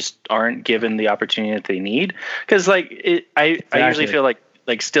just aren't given the opportunity that they need, because I usually feel like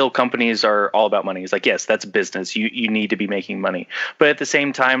still companies are all about money. It's like, yes, that's business. You need to be making money. But at the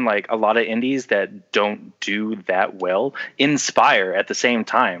same time, like a lot of indies that don't do that well inspire at the same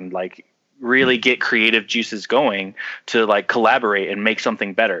time, like really get creative juices going to like collaborate and make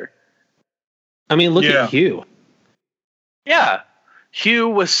something better. I mean, look at Hue. Yeah. Hue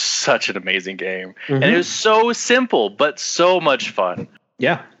was such an amazing game. And it was so simple, but so much fun.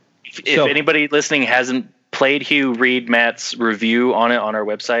 Yeah. If anybody listening hasn't played Hue, read Matt's review on it on our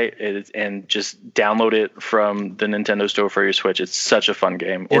website and just download it from the Nintendo Store for your Switch. It's such a fun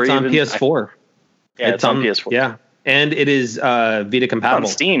game. It's on PS4. It's on PS4. Yeah, and it is Vita compatible.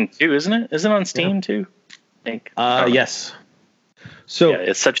 It's on Steam too, isn't it? Is it on Steam too? I think. Yes. So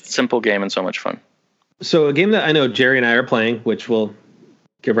it's such a simple game and so much fun. So a game that I know Jerry and I are playing, which we'll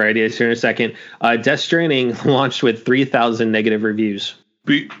give our ideas here in a second. Death Stranding launched with 3,000 negative reviews.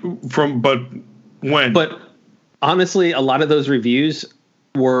 But honestly, a lot of those reviews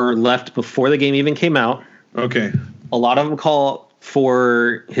were left before the game even came out. Okay. A lot of them call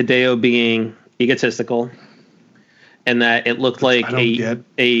for Hideo being egotistical and that it looked like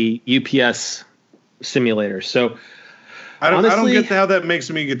a UPS simulator. So I don't get how that makes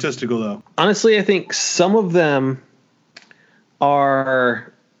me egotistical, though. Honestly, I think some of them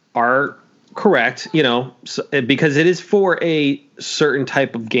are correct, because it is for a certain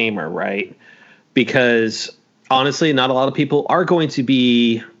type of gamer, right? Because honestly, not a lot of people are going to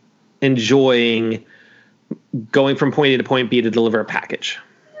be enjoying going from point A to point B to deliver a package.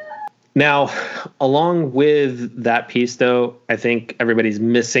 Now, along with that piece, though, I think everybody's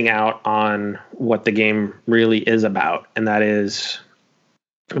missing out on what the game really is about. And that is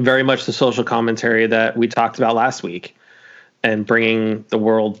very much the social commentary that we talked about last week and bringing the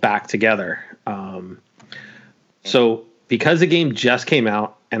world back together. So because the game just came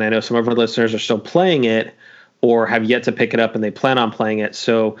out, and I know some of our listeners are still playing it or have yet to pick it up and they plan on playing it.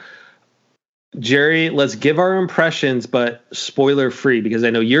 So, Jerry, let's give our impressions, but spoiler free, because I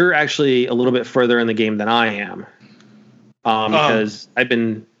know you're actually a little bit further in the game than I am. Because I've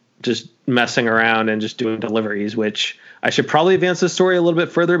been just messing around and just doing deliveries, which I should probably advance the story a little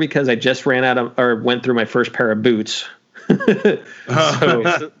bit further because I just went through my first pair of boots.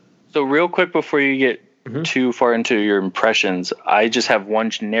 So real quick before you get too far into your impressions, I just have one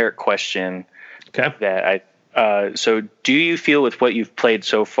generic question. Okay. That so do you feel with what you've played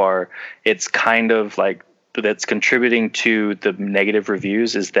so far, it's kind of like that's contributing to the negative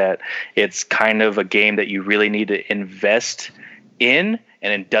reviews, is that it's kind of a game that you really need to invest in,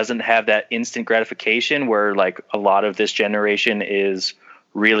 and it doesn't have that instant gratification where like a lot of this generation is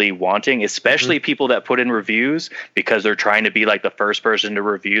really wanting, especially people that put in reviews because they're trying to be like the first person to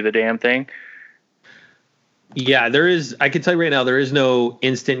review the damn thing? Yeah, I can tell you right now, there is no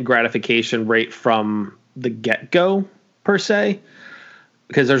instant gratification right from the get-go per se,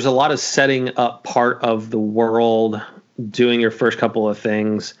 because there's a lot of setting up part of the world, doing your first couple of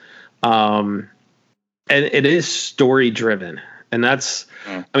things. And it is story driven. And that's,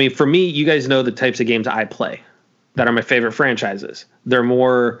 I mean, for me, you guys know the types of games I play that are my favorite franchises. They're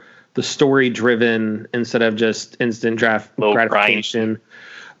more the story driven instead of just instant gratification.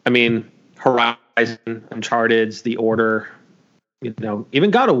 I mean, Horizon, Uncharted, The Order,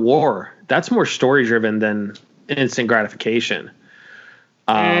 even God of War, that's more story driven than instant gratification.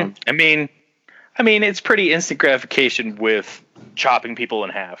 I mean, it's pretty instant gratification with chopping people in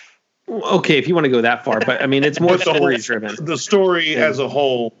half. Okay, if you want to go that far, but I mean, it's more story driven. The story as a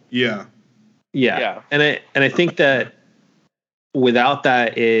whole, yeah. And I think that without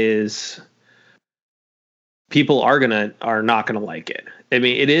that is people are not gonna like it. I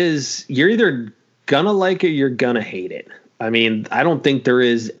mean, it is, you're either gonna like it, or you're gonna hate it. I mean, I don't think there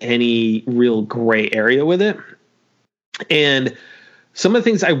is any real gray area with it. And some of the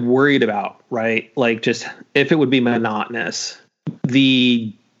things I worried about, right? Like just if it would be monotonous,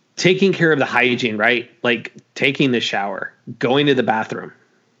 the taking care of the hygiene, right? Like taking the shower, going to the bathroom.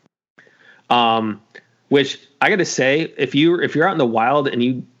 Which I got to say, if you're out in the wild and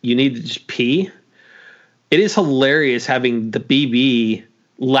you need to just pee, it is hilarious having the BB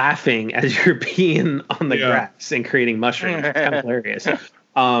laughing as you're peeing on the grass and creating mushrooms. It's kind of hilarious.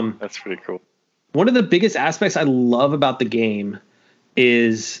 That's pretty cool. One of the biggest aspects I love about the game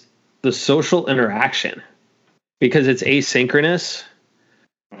is the social interaction, because it's asynchronous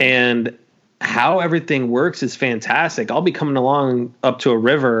and how everything works is fantastic. I'll be coming along up to a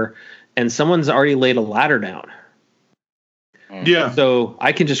river and someone's already laid a ladder down. Yeah. So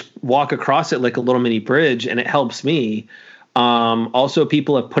I can just walk across it like a little mini bridge and it helps me. Also,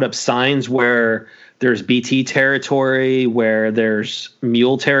 people have put up signs where there's BT territory, where there's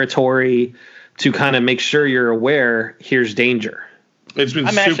mule territory, to kind of make sure you're aware here's danger. It's been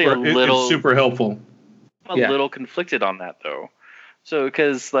it's super helpful. I'm a little conflicted on that though. So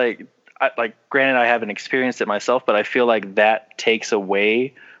because granted, I haven't experienced it myself, but I feel like that takes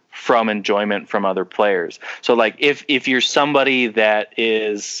away from enjoyment from other players. So like if you're somebody that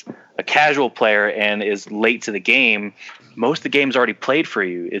is a casual player and is late to the game, most of the game's already played for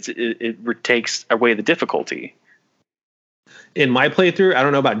you. It takes away the difficulty. In my playthrough, I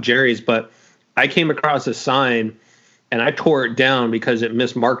don't know about Jerry's, but I came across a sign and I tore it down because it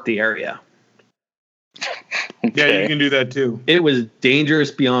mismarked the area. Okay. Yeah, you can do that too. It was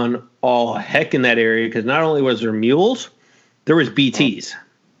dangerous beyond all heck in that area because not only was there mules, there was BTs.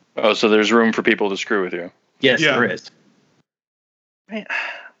 Oh, so there's room for people to screw with you. Yes, there is.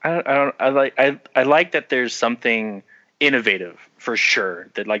 I like that there's something innovative for sure.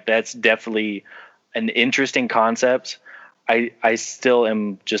 That's definitely an interesting concept. I still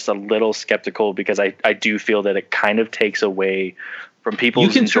am just a little skeptical because I do feel that it kind of takes away from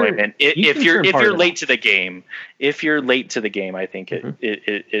people's enjoyment. If you're late to the game, I think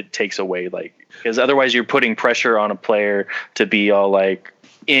it takes away because otherwise you're putting pressure on a player to be all like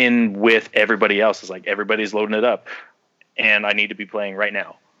in with everybody else. It's like everybody's loading it up and I need to be playing right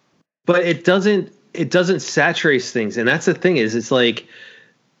now. But it doesn't saturate things. And that's the thing is it's like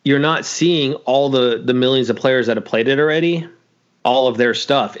you're not seeing all the millions of players that have played it already, all of their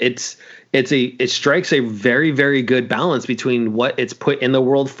stuff. It strikes a very, very good balance between what it's put in the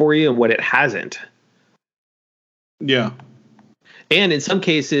world for you and what it hasn't. Yeah. And in some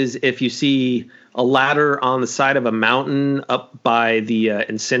cases, if you see a ladder on the side of a mountain up by the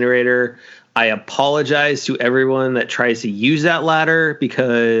incinerator, I apologize to everyone that tries to use that ladder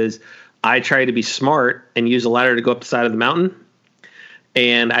because I try to be smart and use a ladder to go up the side of the mountain.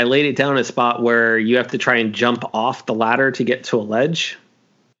 And I laid it down in a spot where you have to try and jump off the ladder to get to a ledge.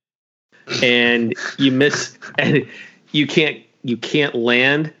 And you miss, and you can't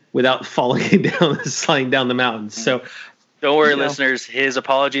land without sliding down the mountain. So don't worry, listeners. His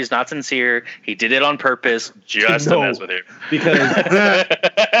apology is not sincere. He did it on purpose just to mess with you. Because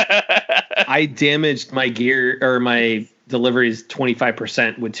I damaged my gear or my deliveries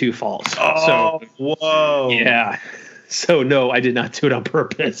 25% with 2 falls. Oh, so, whoa. Yeah. So no, I did not do it on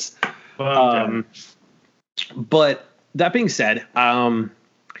purpose. But that being said, I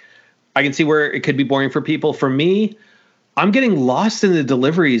can see where it could be boring for people. For me, I'm getting lost in the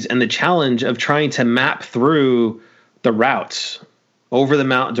deliveries and the challenge of trying to map through the routes over the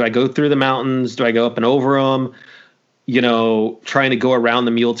mountain. Do I go through the mountains? Do I go up and over them? Trying to go around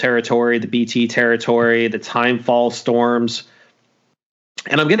the mule territory, the BT territory, the timefall storms.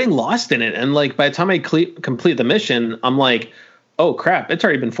 And I'm getting lost in it. And by the time I complete the mission, I'm like, oh crap, it's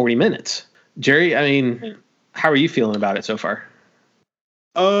already been 40 minutes. Jerry, I mean, how are you feeling about it so far?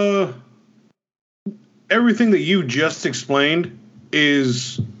 Everything that you just explained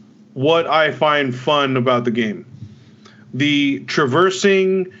is what I find fun about the game. The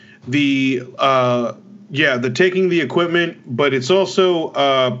traversing, the taking the equipment, but it's also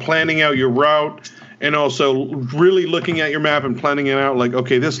planning out your route and also really looking at your map and planning it out. Like,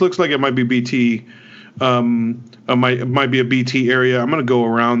 okay, this looks like it might be BT, might be a BT area. I'm gonna go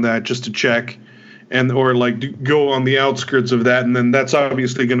around that just to check, or go on the outskirts of that, and then that's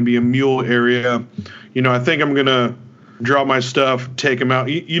obviously going to be a mule area. I think I'm gonna drop my stuff, take them out.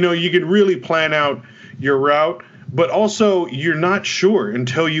 You can really plan out your route. But also, you're not sure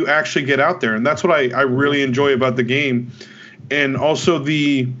until you actually get out there. And that's what I really enjoy about the game. And also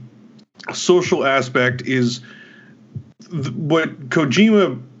the social aspect is what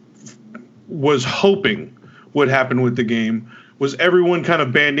Kojima was hoping would happen with the game was everyone kind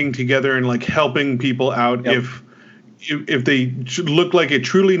of banding together and helping people out if they looked like it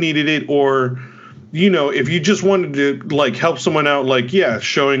truly needed it, or, if you just wanted to help someone out,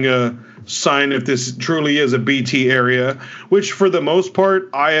 showing a sign if this truly is a BT area, which for the most part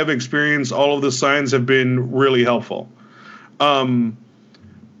I have experienced all of the signs have been really helpful. And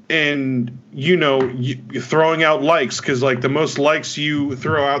throwing out likes, because the most likes you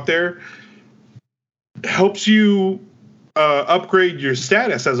throw out there helps you upgrade your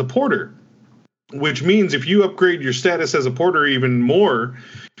status as a porter, which means if you upgrade your status as a porter even more,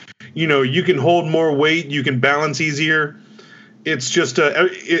 you can hold more weight, you can balance easier. It's just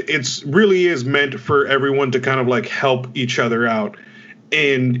it's really is meant for everyone to kind of help each other out.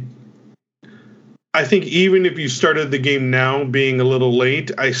 And I think even if you started the game now being a little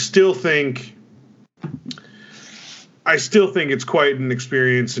late, I still think it's quite an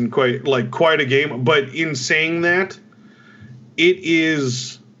experience and quite a game. But in saying that, it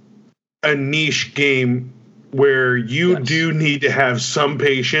is a niche game where you do need to have some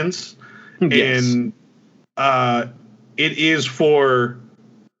patience, and it is for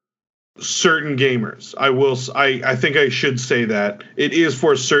certain gamers. I think I should say that it is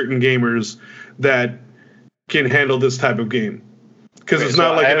for certain gamers that can handle this type of game, because it's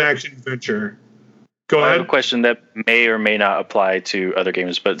not like an action adventure. Go ahead. I have a question that may or may not apply to other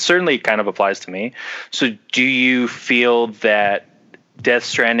games, but certainly kind of applies to me. So do you feel that Death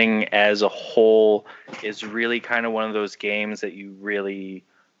Stranding as a whole is really kind of one of those games that you really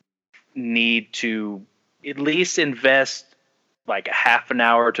need to at least invest like a half an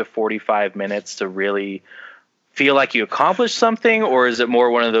hour to 45 minutes to really feel like you accomplished something? Or is it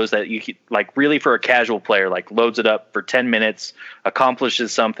more one of those that you like really for a casual player, like loads it up for 10 minutes,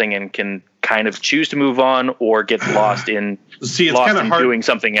 accomplishes something and can kind of choose to move on or gets lost in doing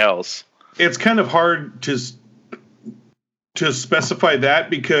something else? It's kind of hard to specify that,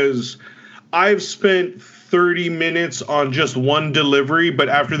 because I've spent 30 minutes on just one delivery, but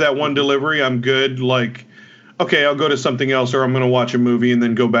after that one delivery, I'm good. Like, okay, I'll go to something else, or I'm going to watch a movie and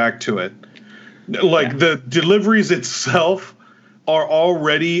then go back to it. Like, the deliveries itself are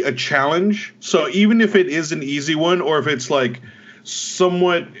already a challenge. So even if it is an easy one, or if it's like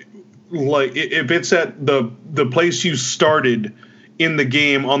somewhat like if it's at the place you started in the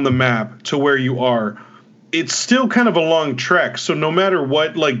game on the map to where you are, it's still kind of a long trek. So no matter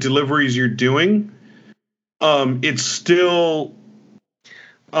what like deliveries you're doing, it's still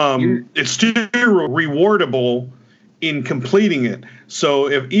rewardable in completing it.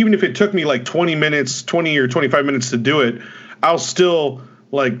 So even if it took me like 20 or 25 minutes to do it, I'll still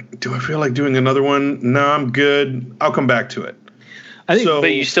like, do I feel like doing another one? No, I'm good. I'll come back to it. I think,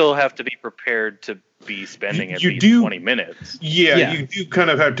 but you still have to be prepared to be spending at least 20 minutes. Yeah, you do kind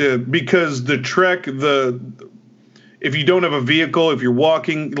of have to, because the trek, if you don't have a vehicle, if you're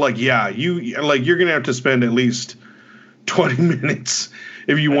walking, you're gonna have to spend at least 20 minutes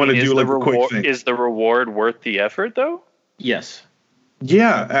if you want to do like a quick thing. Is the reward worth the effort though? Yes.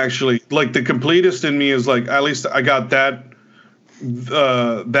 Yeah, actually, like the completist in me is like, at least I got that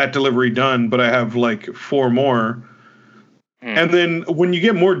delivery done, but I have like 4 more. And then when you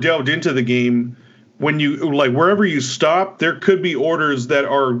get more delved into the game, when you like wherever you stop, there could be orders that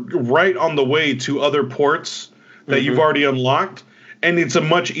are right on the way to other ports that you've already unlocked, and it's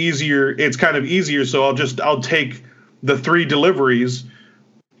kind of easier. So I'll take the 3 deliveries,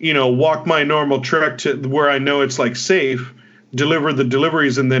 walk my normal trek to where I know it's like safe, deliver the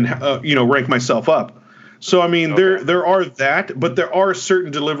deliveries, and then rank myself up. So I mean, there are that, but there are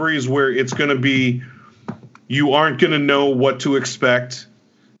certain deliveries where it's going to be, you aren't going to know what to expect.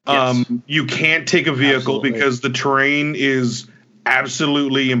 Yes. You can't take a vehicle because the terrain is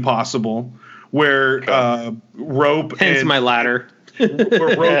absolutely impossible. Where rope and my ladder,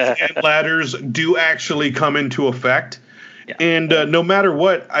 where ropes and ladders do actually come into effect. Yeah. And no matter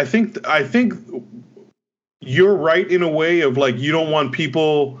what, I think you're right in a way of like, you don't want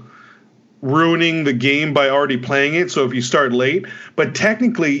people ruining the game by already playing it. So if you start late, but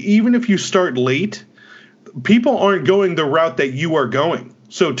technically, even if you start late, people aren't going the route that you are going.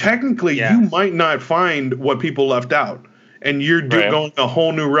 So technically, you might not find what people left out, and you're going a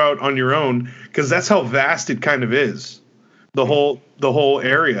whole new route on your own, because that's how vast it kind of is, the whole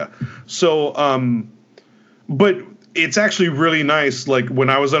area. So, but it's actually really nice. Like when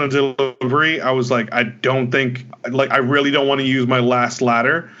I was on a delivery, I was like, I really don't want to use my last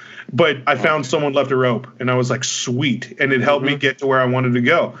ladder, but I found someone left a rope, and I was like, sweet, and it helped me get to where I wanted to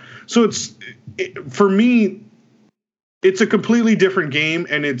go. So for me, it's a completely different game,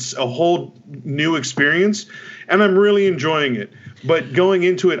 and it's a whole new experience, and I'm really enjoying it. But going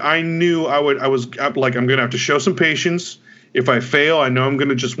into it, I knew I was like, I'm going to have to show some patience. If I fail, I know I'm going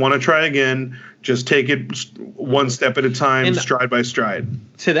to just want to try again. Just take it one step at a time, and stride by stride.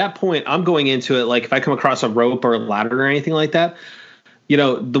 To that point, I'm going into it like, if I come across a rope or a ladder or anything like that,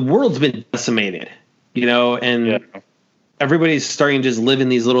 the world's been decimated, and everybody's starting to just live in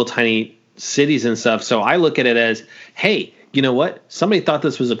these little tiny cities and stuff. So I look at it as, hey, you know what? Somebody thought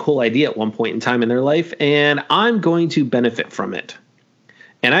this was a cool idea at one point in time in their life, and I'm going to benefit from it.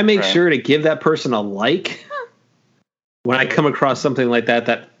 And I make sure to give that person a like when I come across something like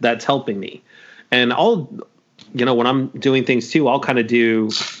that's helping me. And when I'm doing things too, I'll kind of do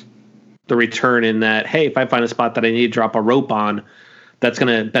the return in that, hey, if I find a spot that I need to drop a rope on that's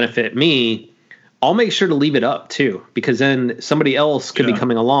going to benefit me, I'll make sure to leave it up too, because then somebody else could be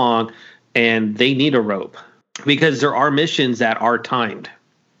coming along and they need a rope because there are missions that are timed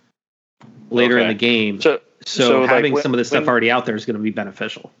later in the game. So having some of this stuff already out there is going to be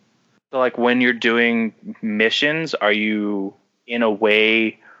beneficial. So like when you're doing missions, are you in a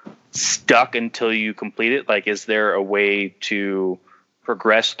way stuck until you complete it? Like, is there a way to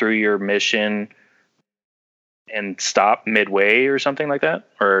progress through your mission and stop midway or something like that?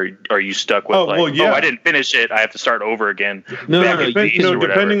 Or are you stuck with I didn't finish it, I have to start over again?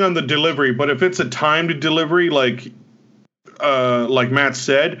 Depending on the delivery. But if it's a timed delivery, like Matt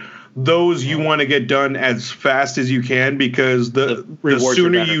said, those you want to get done as fast as you can, because the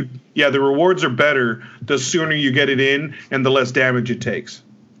sooner the rewards are better the sooner you get it in and the less damage it takes.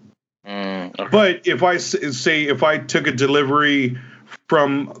 Okay. But if I took a delivery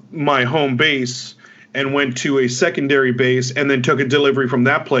from my home base and went to a secondary base and then took a delivery from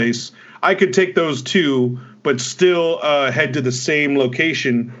that place, I could take those two but still head to the same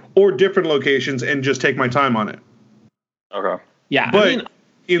location or different locations and just take my time on it. Okay. Yeah. But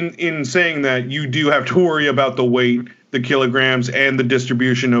in saying that, you do have to worry about the weight, the kilograms, and the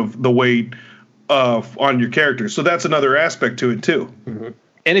distribution of the weight on your character. So that's another aspect to it too. Mm-hmm.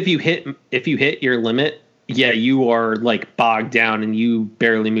 And if you hit your limit, you are like bogged down and you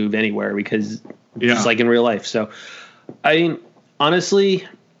barely move anywhere, because just like in real life. So, I mean, honestly,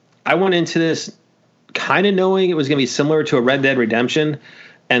 I went into this kind of knowing it was going to be similar to a Red Dead Redemption,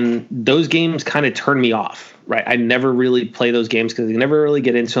 and those games kind of turned me off. Right, I never really play those games because I never really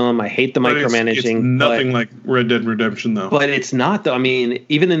get into them. I hate the micromanaging. It's nothing like Red Dead Redemption, though. But it's not, though. I mean,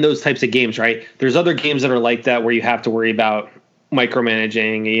 even in those types of games, right? There's other games that are like that where you have to worry about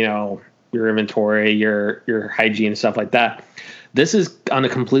micromanaging, your inventory, your hygiene, and stuff like that. This is on a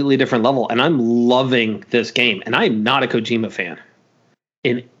completely different level, and I'm loving this game. And I'm not a Kojima fan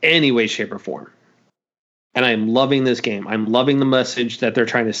in any way, shape, or form. And I'm loving this game. I'm loving the message that they're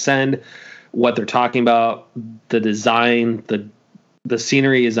trying to send, what they're talking about, the design, the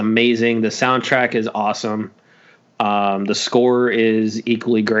scenery is amazing. The soundtrack is awesome. The score is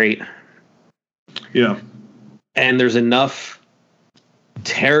equally great. Yeah. And there's enough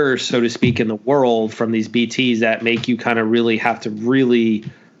terror, so to speak, in the world from these BTs that make you kind of really have to really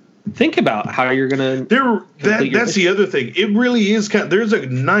think about how you're going to. That's the other thing. It really is there's a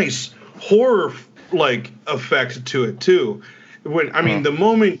nice horror like effect to it too. The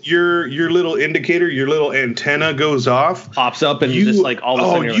moment your little indicator, your little antenna goes off, pops up, and you just like all of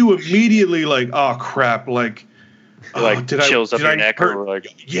a sudden you immediately like, oh crap, like chills up your neck or like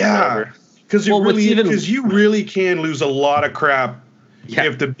because you really can lose a lot of crap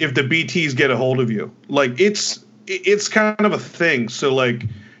if the BTs get a hold of you. Like it's kind of a thing. So like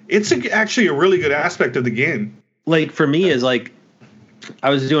it's actually a really good aspect of the game. Like for me is like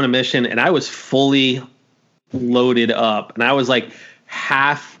I was doing a mission and I was fully loaded up and I was like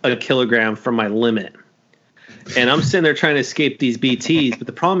half a kilogram from my limit, and I'm sitting there trying to escape these BTs, but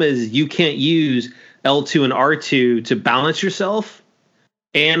the problem is you can't use L2 and R2 to balance yourself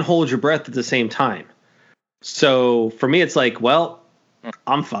and hold your breath at the same time. So for me it's like, well,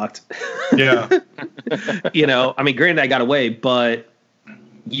 I'm fucked. Yeah. I mean, granted I got away, but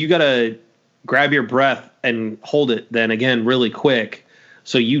you gotta grab your breath and hold it then again really quick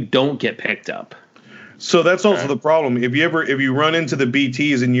so you don't get picked up. So that's also the problem. If you run into the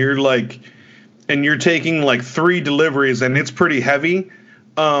BTs and you're taking like 3 deliveries and it's pretty heavy,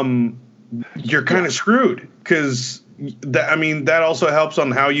 you're kind of screwed, because that also helps on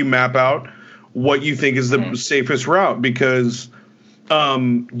how you map out what you think is the safest route, because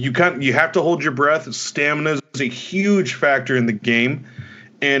you have to hold your breath. Stamina is a huge factor in the game,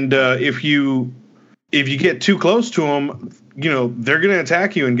 and if you get too close to them, they're going to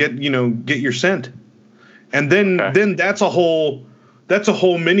attack you and get your scent. And then that's a whole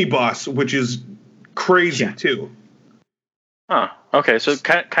mini boss, which is crazy too. Huh. Okay. So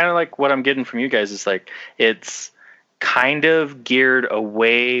kind of like what I'm getting from you guys is like it's kind of geared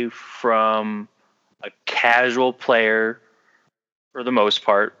away from a casual player for the most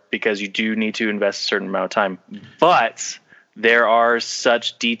part, because you do need to invest a certain amount of time. But there are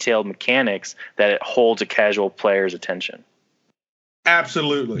such detailed mechanics that it holds a casual player's attention.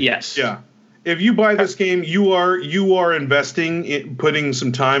 Absolutely. Yes. Yeah. If you buy this game, you are investing in putting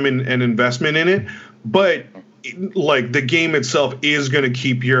some time and investment in it, but like the game itself is going to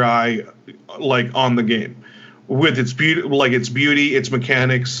keep your eye like on the game with its beauty, its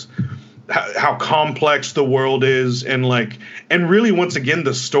mechanics, how complex the world is, and really once again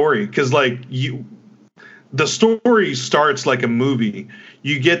the story, because the story starts like a movie.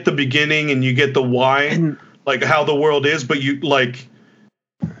 You get the beginning and you get the why, like how the world is, but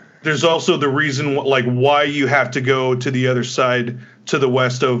there's also the reason why you have to go to the other side to the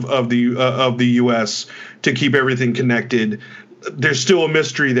west of the U.S. to keep everything connected. There's still a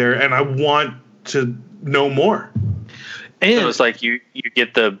mystery there, and I want to know more. And so it's like you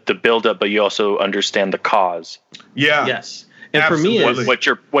get the build up, but you also understand the cause. Yeah. Yes. And absolutely.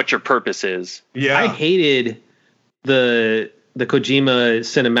 For me, what your purpose is. Yeah. I hated the Kojima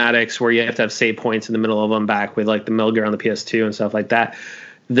cinematics where you have to have save points in the middle of them back with like the Metal Gear on the PS2 and stuff like that.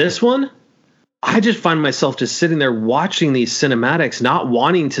 This one, I just find myself just sitting there watching these cinematics, not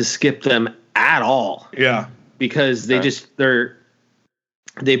wanting to skip them at all. Yeah. Because they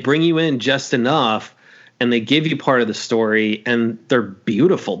bring you in just enough and they give you part of the story, and they're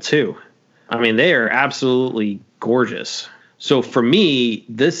beautiful too. I mean, they are absolutely gorgeous. So for me,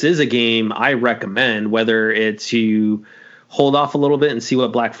 this is a game I recommend, whether it's you hold off a little bit and see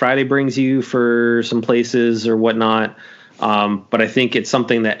what Black Friday brings you for some places or whatnot. But I think it's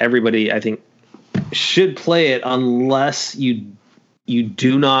something that everybody, I think, should play it unless you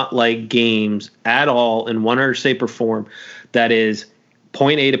do not like games at all in one or shape or form that is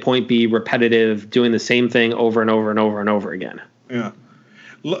point A to point B, repetitive, doing the same thing over and over and over and over again. Yeah.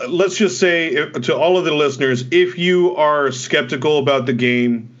 Let's just say to all of the listeners, if you are skeptical about the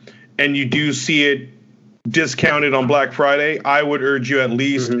game and you do see it discounted on Black Friday, I would urge you at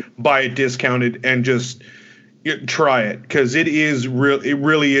least buy it discounted and just try it, because it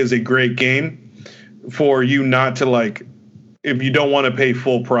really is a great game for you not to like. If you don't want to pay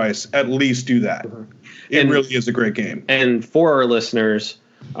full price, at least do that. It really is a great game. And for our listeners,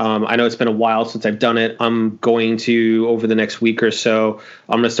 I know it's been a while since I've done it. I'm going to, over the next week or so,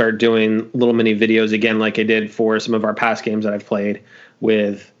 I'm going to start doing little mini videos again like I did for some of our past games that I've played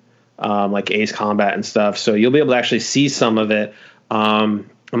with like Ace Combat and stuff. So you'll be able to actually see some of it. I'm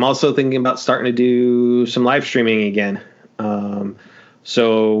also thinking about starting to do some live streaming again.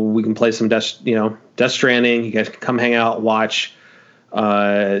 So we can play some Death Stranding. You guys can come hang out, watch, see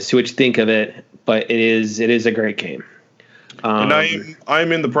what you think of it. But it is a great game. And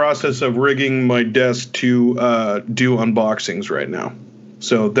I'm in the process of rigging my desk to do unboxings right now.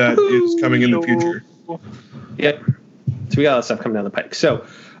 So that is coming in the future. Yep. So we got a lot of stuff coming down the pike. So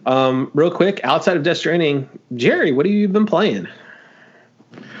real quick, outside of Death Stranding, Jerry, what have you been playing?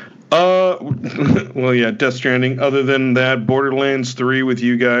 Well, yeah, Death Stranding. Other than that, Borderlands 3 with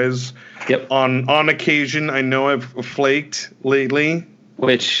you guys. Yep. On occasion, I know I've flaked lately.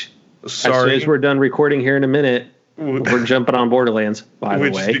 Which, sorry, as soon as we're done recording here in a minute, we're jumping on Borderlands. By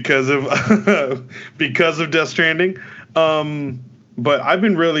the way, because of Death Stranding. But I've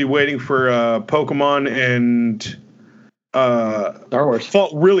been really waiting for Pokemon and Star Wars.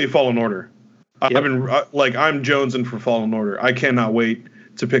 Fallen Order. Yep. I've been I'm jonesing for Fallen Order. I cannot wait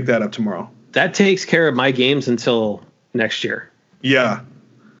to pick that up tomorrow. That takes care of my games until next year. Yeah.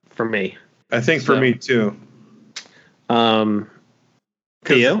 For me. I think for me too. Theo?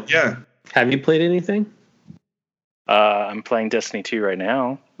 Yeah. Have you played anything? I'm playing Destiny 2 right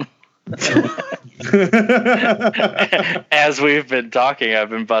now. As we've been talking, I've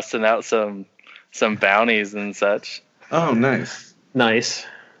been busting out some bounties and such. Oh, nice. Nice.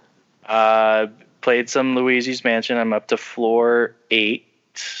 Played some Luigi's Mansion. I'm up to floor 8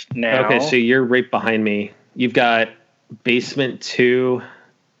 now. Okay, so you're right behind me. You've got Basement 2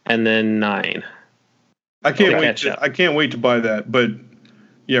 and then 9. I can't wait to buy that, but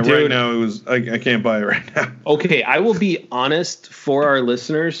yeah, dude, right now I can't buy it right now. Okay, I will be honest for our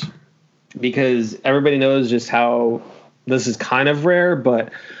listeners, because everybody knows just how this is kind of rare,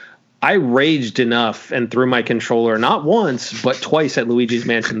 but I raged enough and threw my controller not once but twice at Luigi's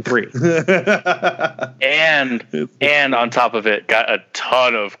Mansion 3. and on top of it, got a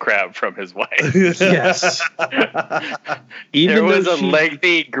ton of crap from his wife. Yes. There was a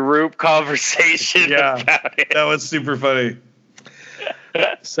lengthy group conversation about it. That was super funny.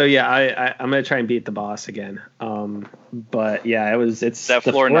 So yeah, I'm gonna try and beat the boss again. But yeah, it's that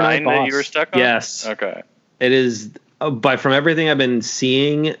floor 9 that you were stuck on. Yes. Okay. It is. But from everything I've been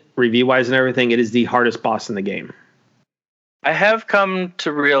seeing, review-wise and everything, it is the hardest boss in the game. I have come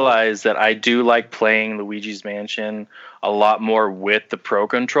to realize that I do like playing Luigi's Mansion a lot more with the Pro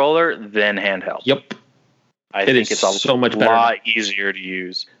Controller than handheld. Yep. I think it's so much better. Lot easier to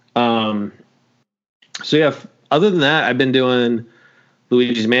use. So yeah, other than that, I've been doing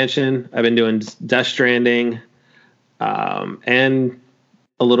Luigi's Mansion. I've been doing Death Stranding, and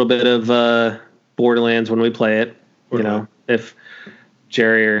a little bit of Borderlands when we play it. You know, if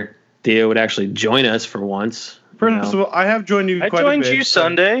Jerry or Theo would actually join us for once. First of all, I have joined you quite a bit. I joined you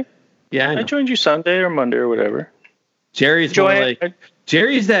Sunday. Yeah, I joined you Sunday or Monday or whatever. Jerry's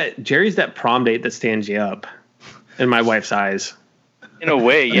Jerry's that prom date that stands you up in my wife's eyes. In a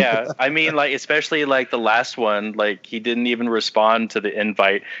way, yeah. I mean, like, especially like the last one, like he didn't even respond to the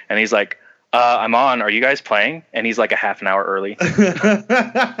invite, and he's like, I'm on. Are you guys playing? And he's like a half an hour early. Yeah,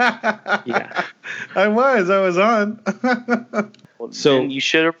 I was on. Well, so you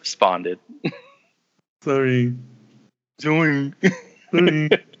should have responded. Sorry. Sorry.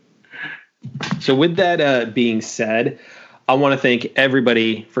 So with that being said, I want to thank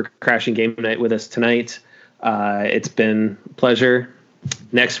everybody for crashing game night with us tonight. It's been a pleasure.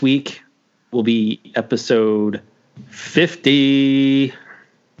 Next week will be episode 50.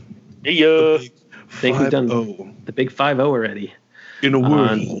 Yeah. I think we've done the big 5-0 already. In a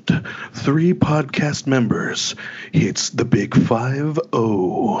world, 3 podcast members, it's the big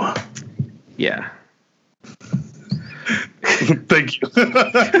 5-0. Yeah. Thank you.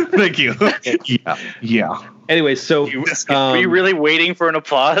 Thank you. Yeah. Anyway, so were you really waiting for an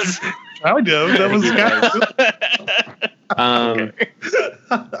applause? I know. That was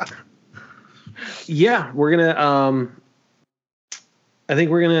yeah, we're gonna I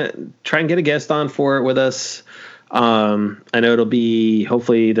think we're gonna try and get a guest on for it with us. I know it'll be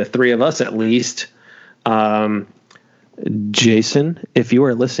hopefully the 3 of us at least. Jason, if you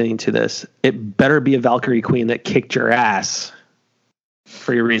are listening to this, it better be a Valkyrie Queen that kicked your ass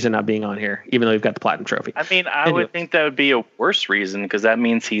for your reason not being on here, even though you've got the platinum trophy. I mean, I would think that would be a worse reason, because that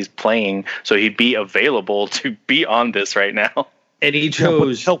means he's playing, so he'd be available to be on this right now. And he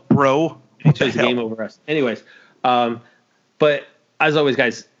chose help, bro. He chose the game over us. Anyways, but as always,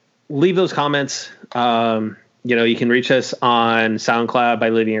 guys, leave those comments. You can reach us on SoundCloud by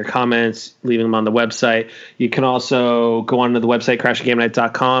leaving your comments, leaving them on the website. You can also go onto the website,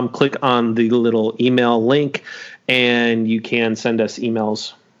 crashinggamenight.com, click on the little email link, and you can send us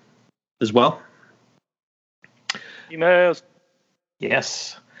emails as well. Emails.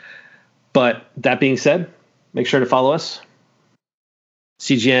 Yes. But that being said, make sure to follow us.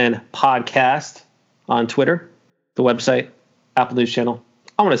 CGN Podcast on Twitter, the website, Apple News Channel.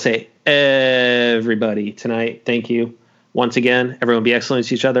 I want to say everybody tonight, thank you once again. Everyone be excellent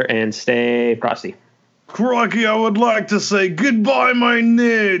to each other and stay frosty. Crikey, I would like to say goodbye, my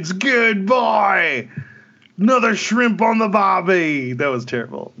nids. Goodbye. Another shrimp on the barbie. That was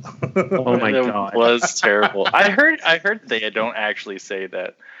terrible. Oh my God. That was terrible. I heard they don't actually say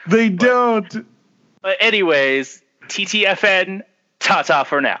that. They don't. But anyways, TTFN, ta-ta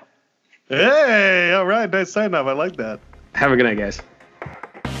for now. Hey, all right. Nice sign off. I like that. Have a good night, guys.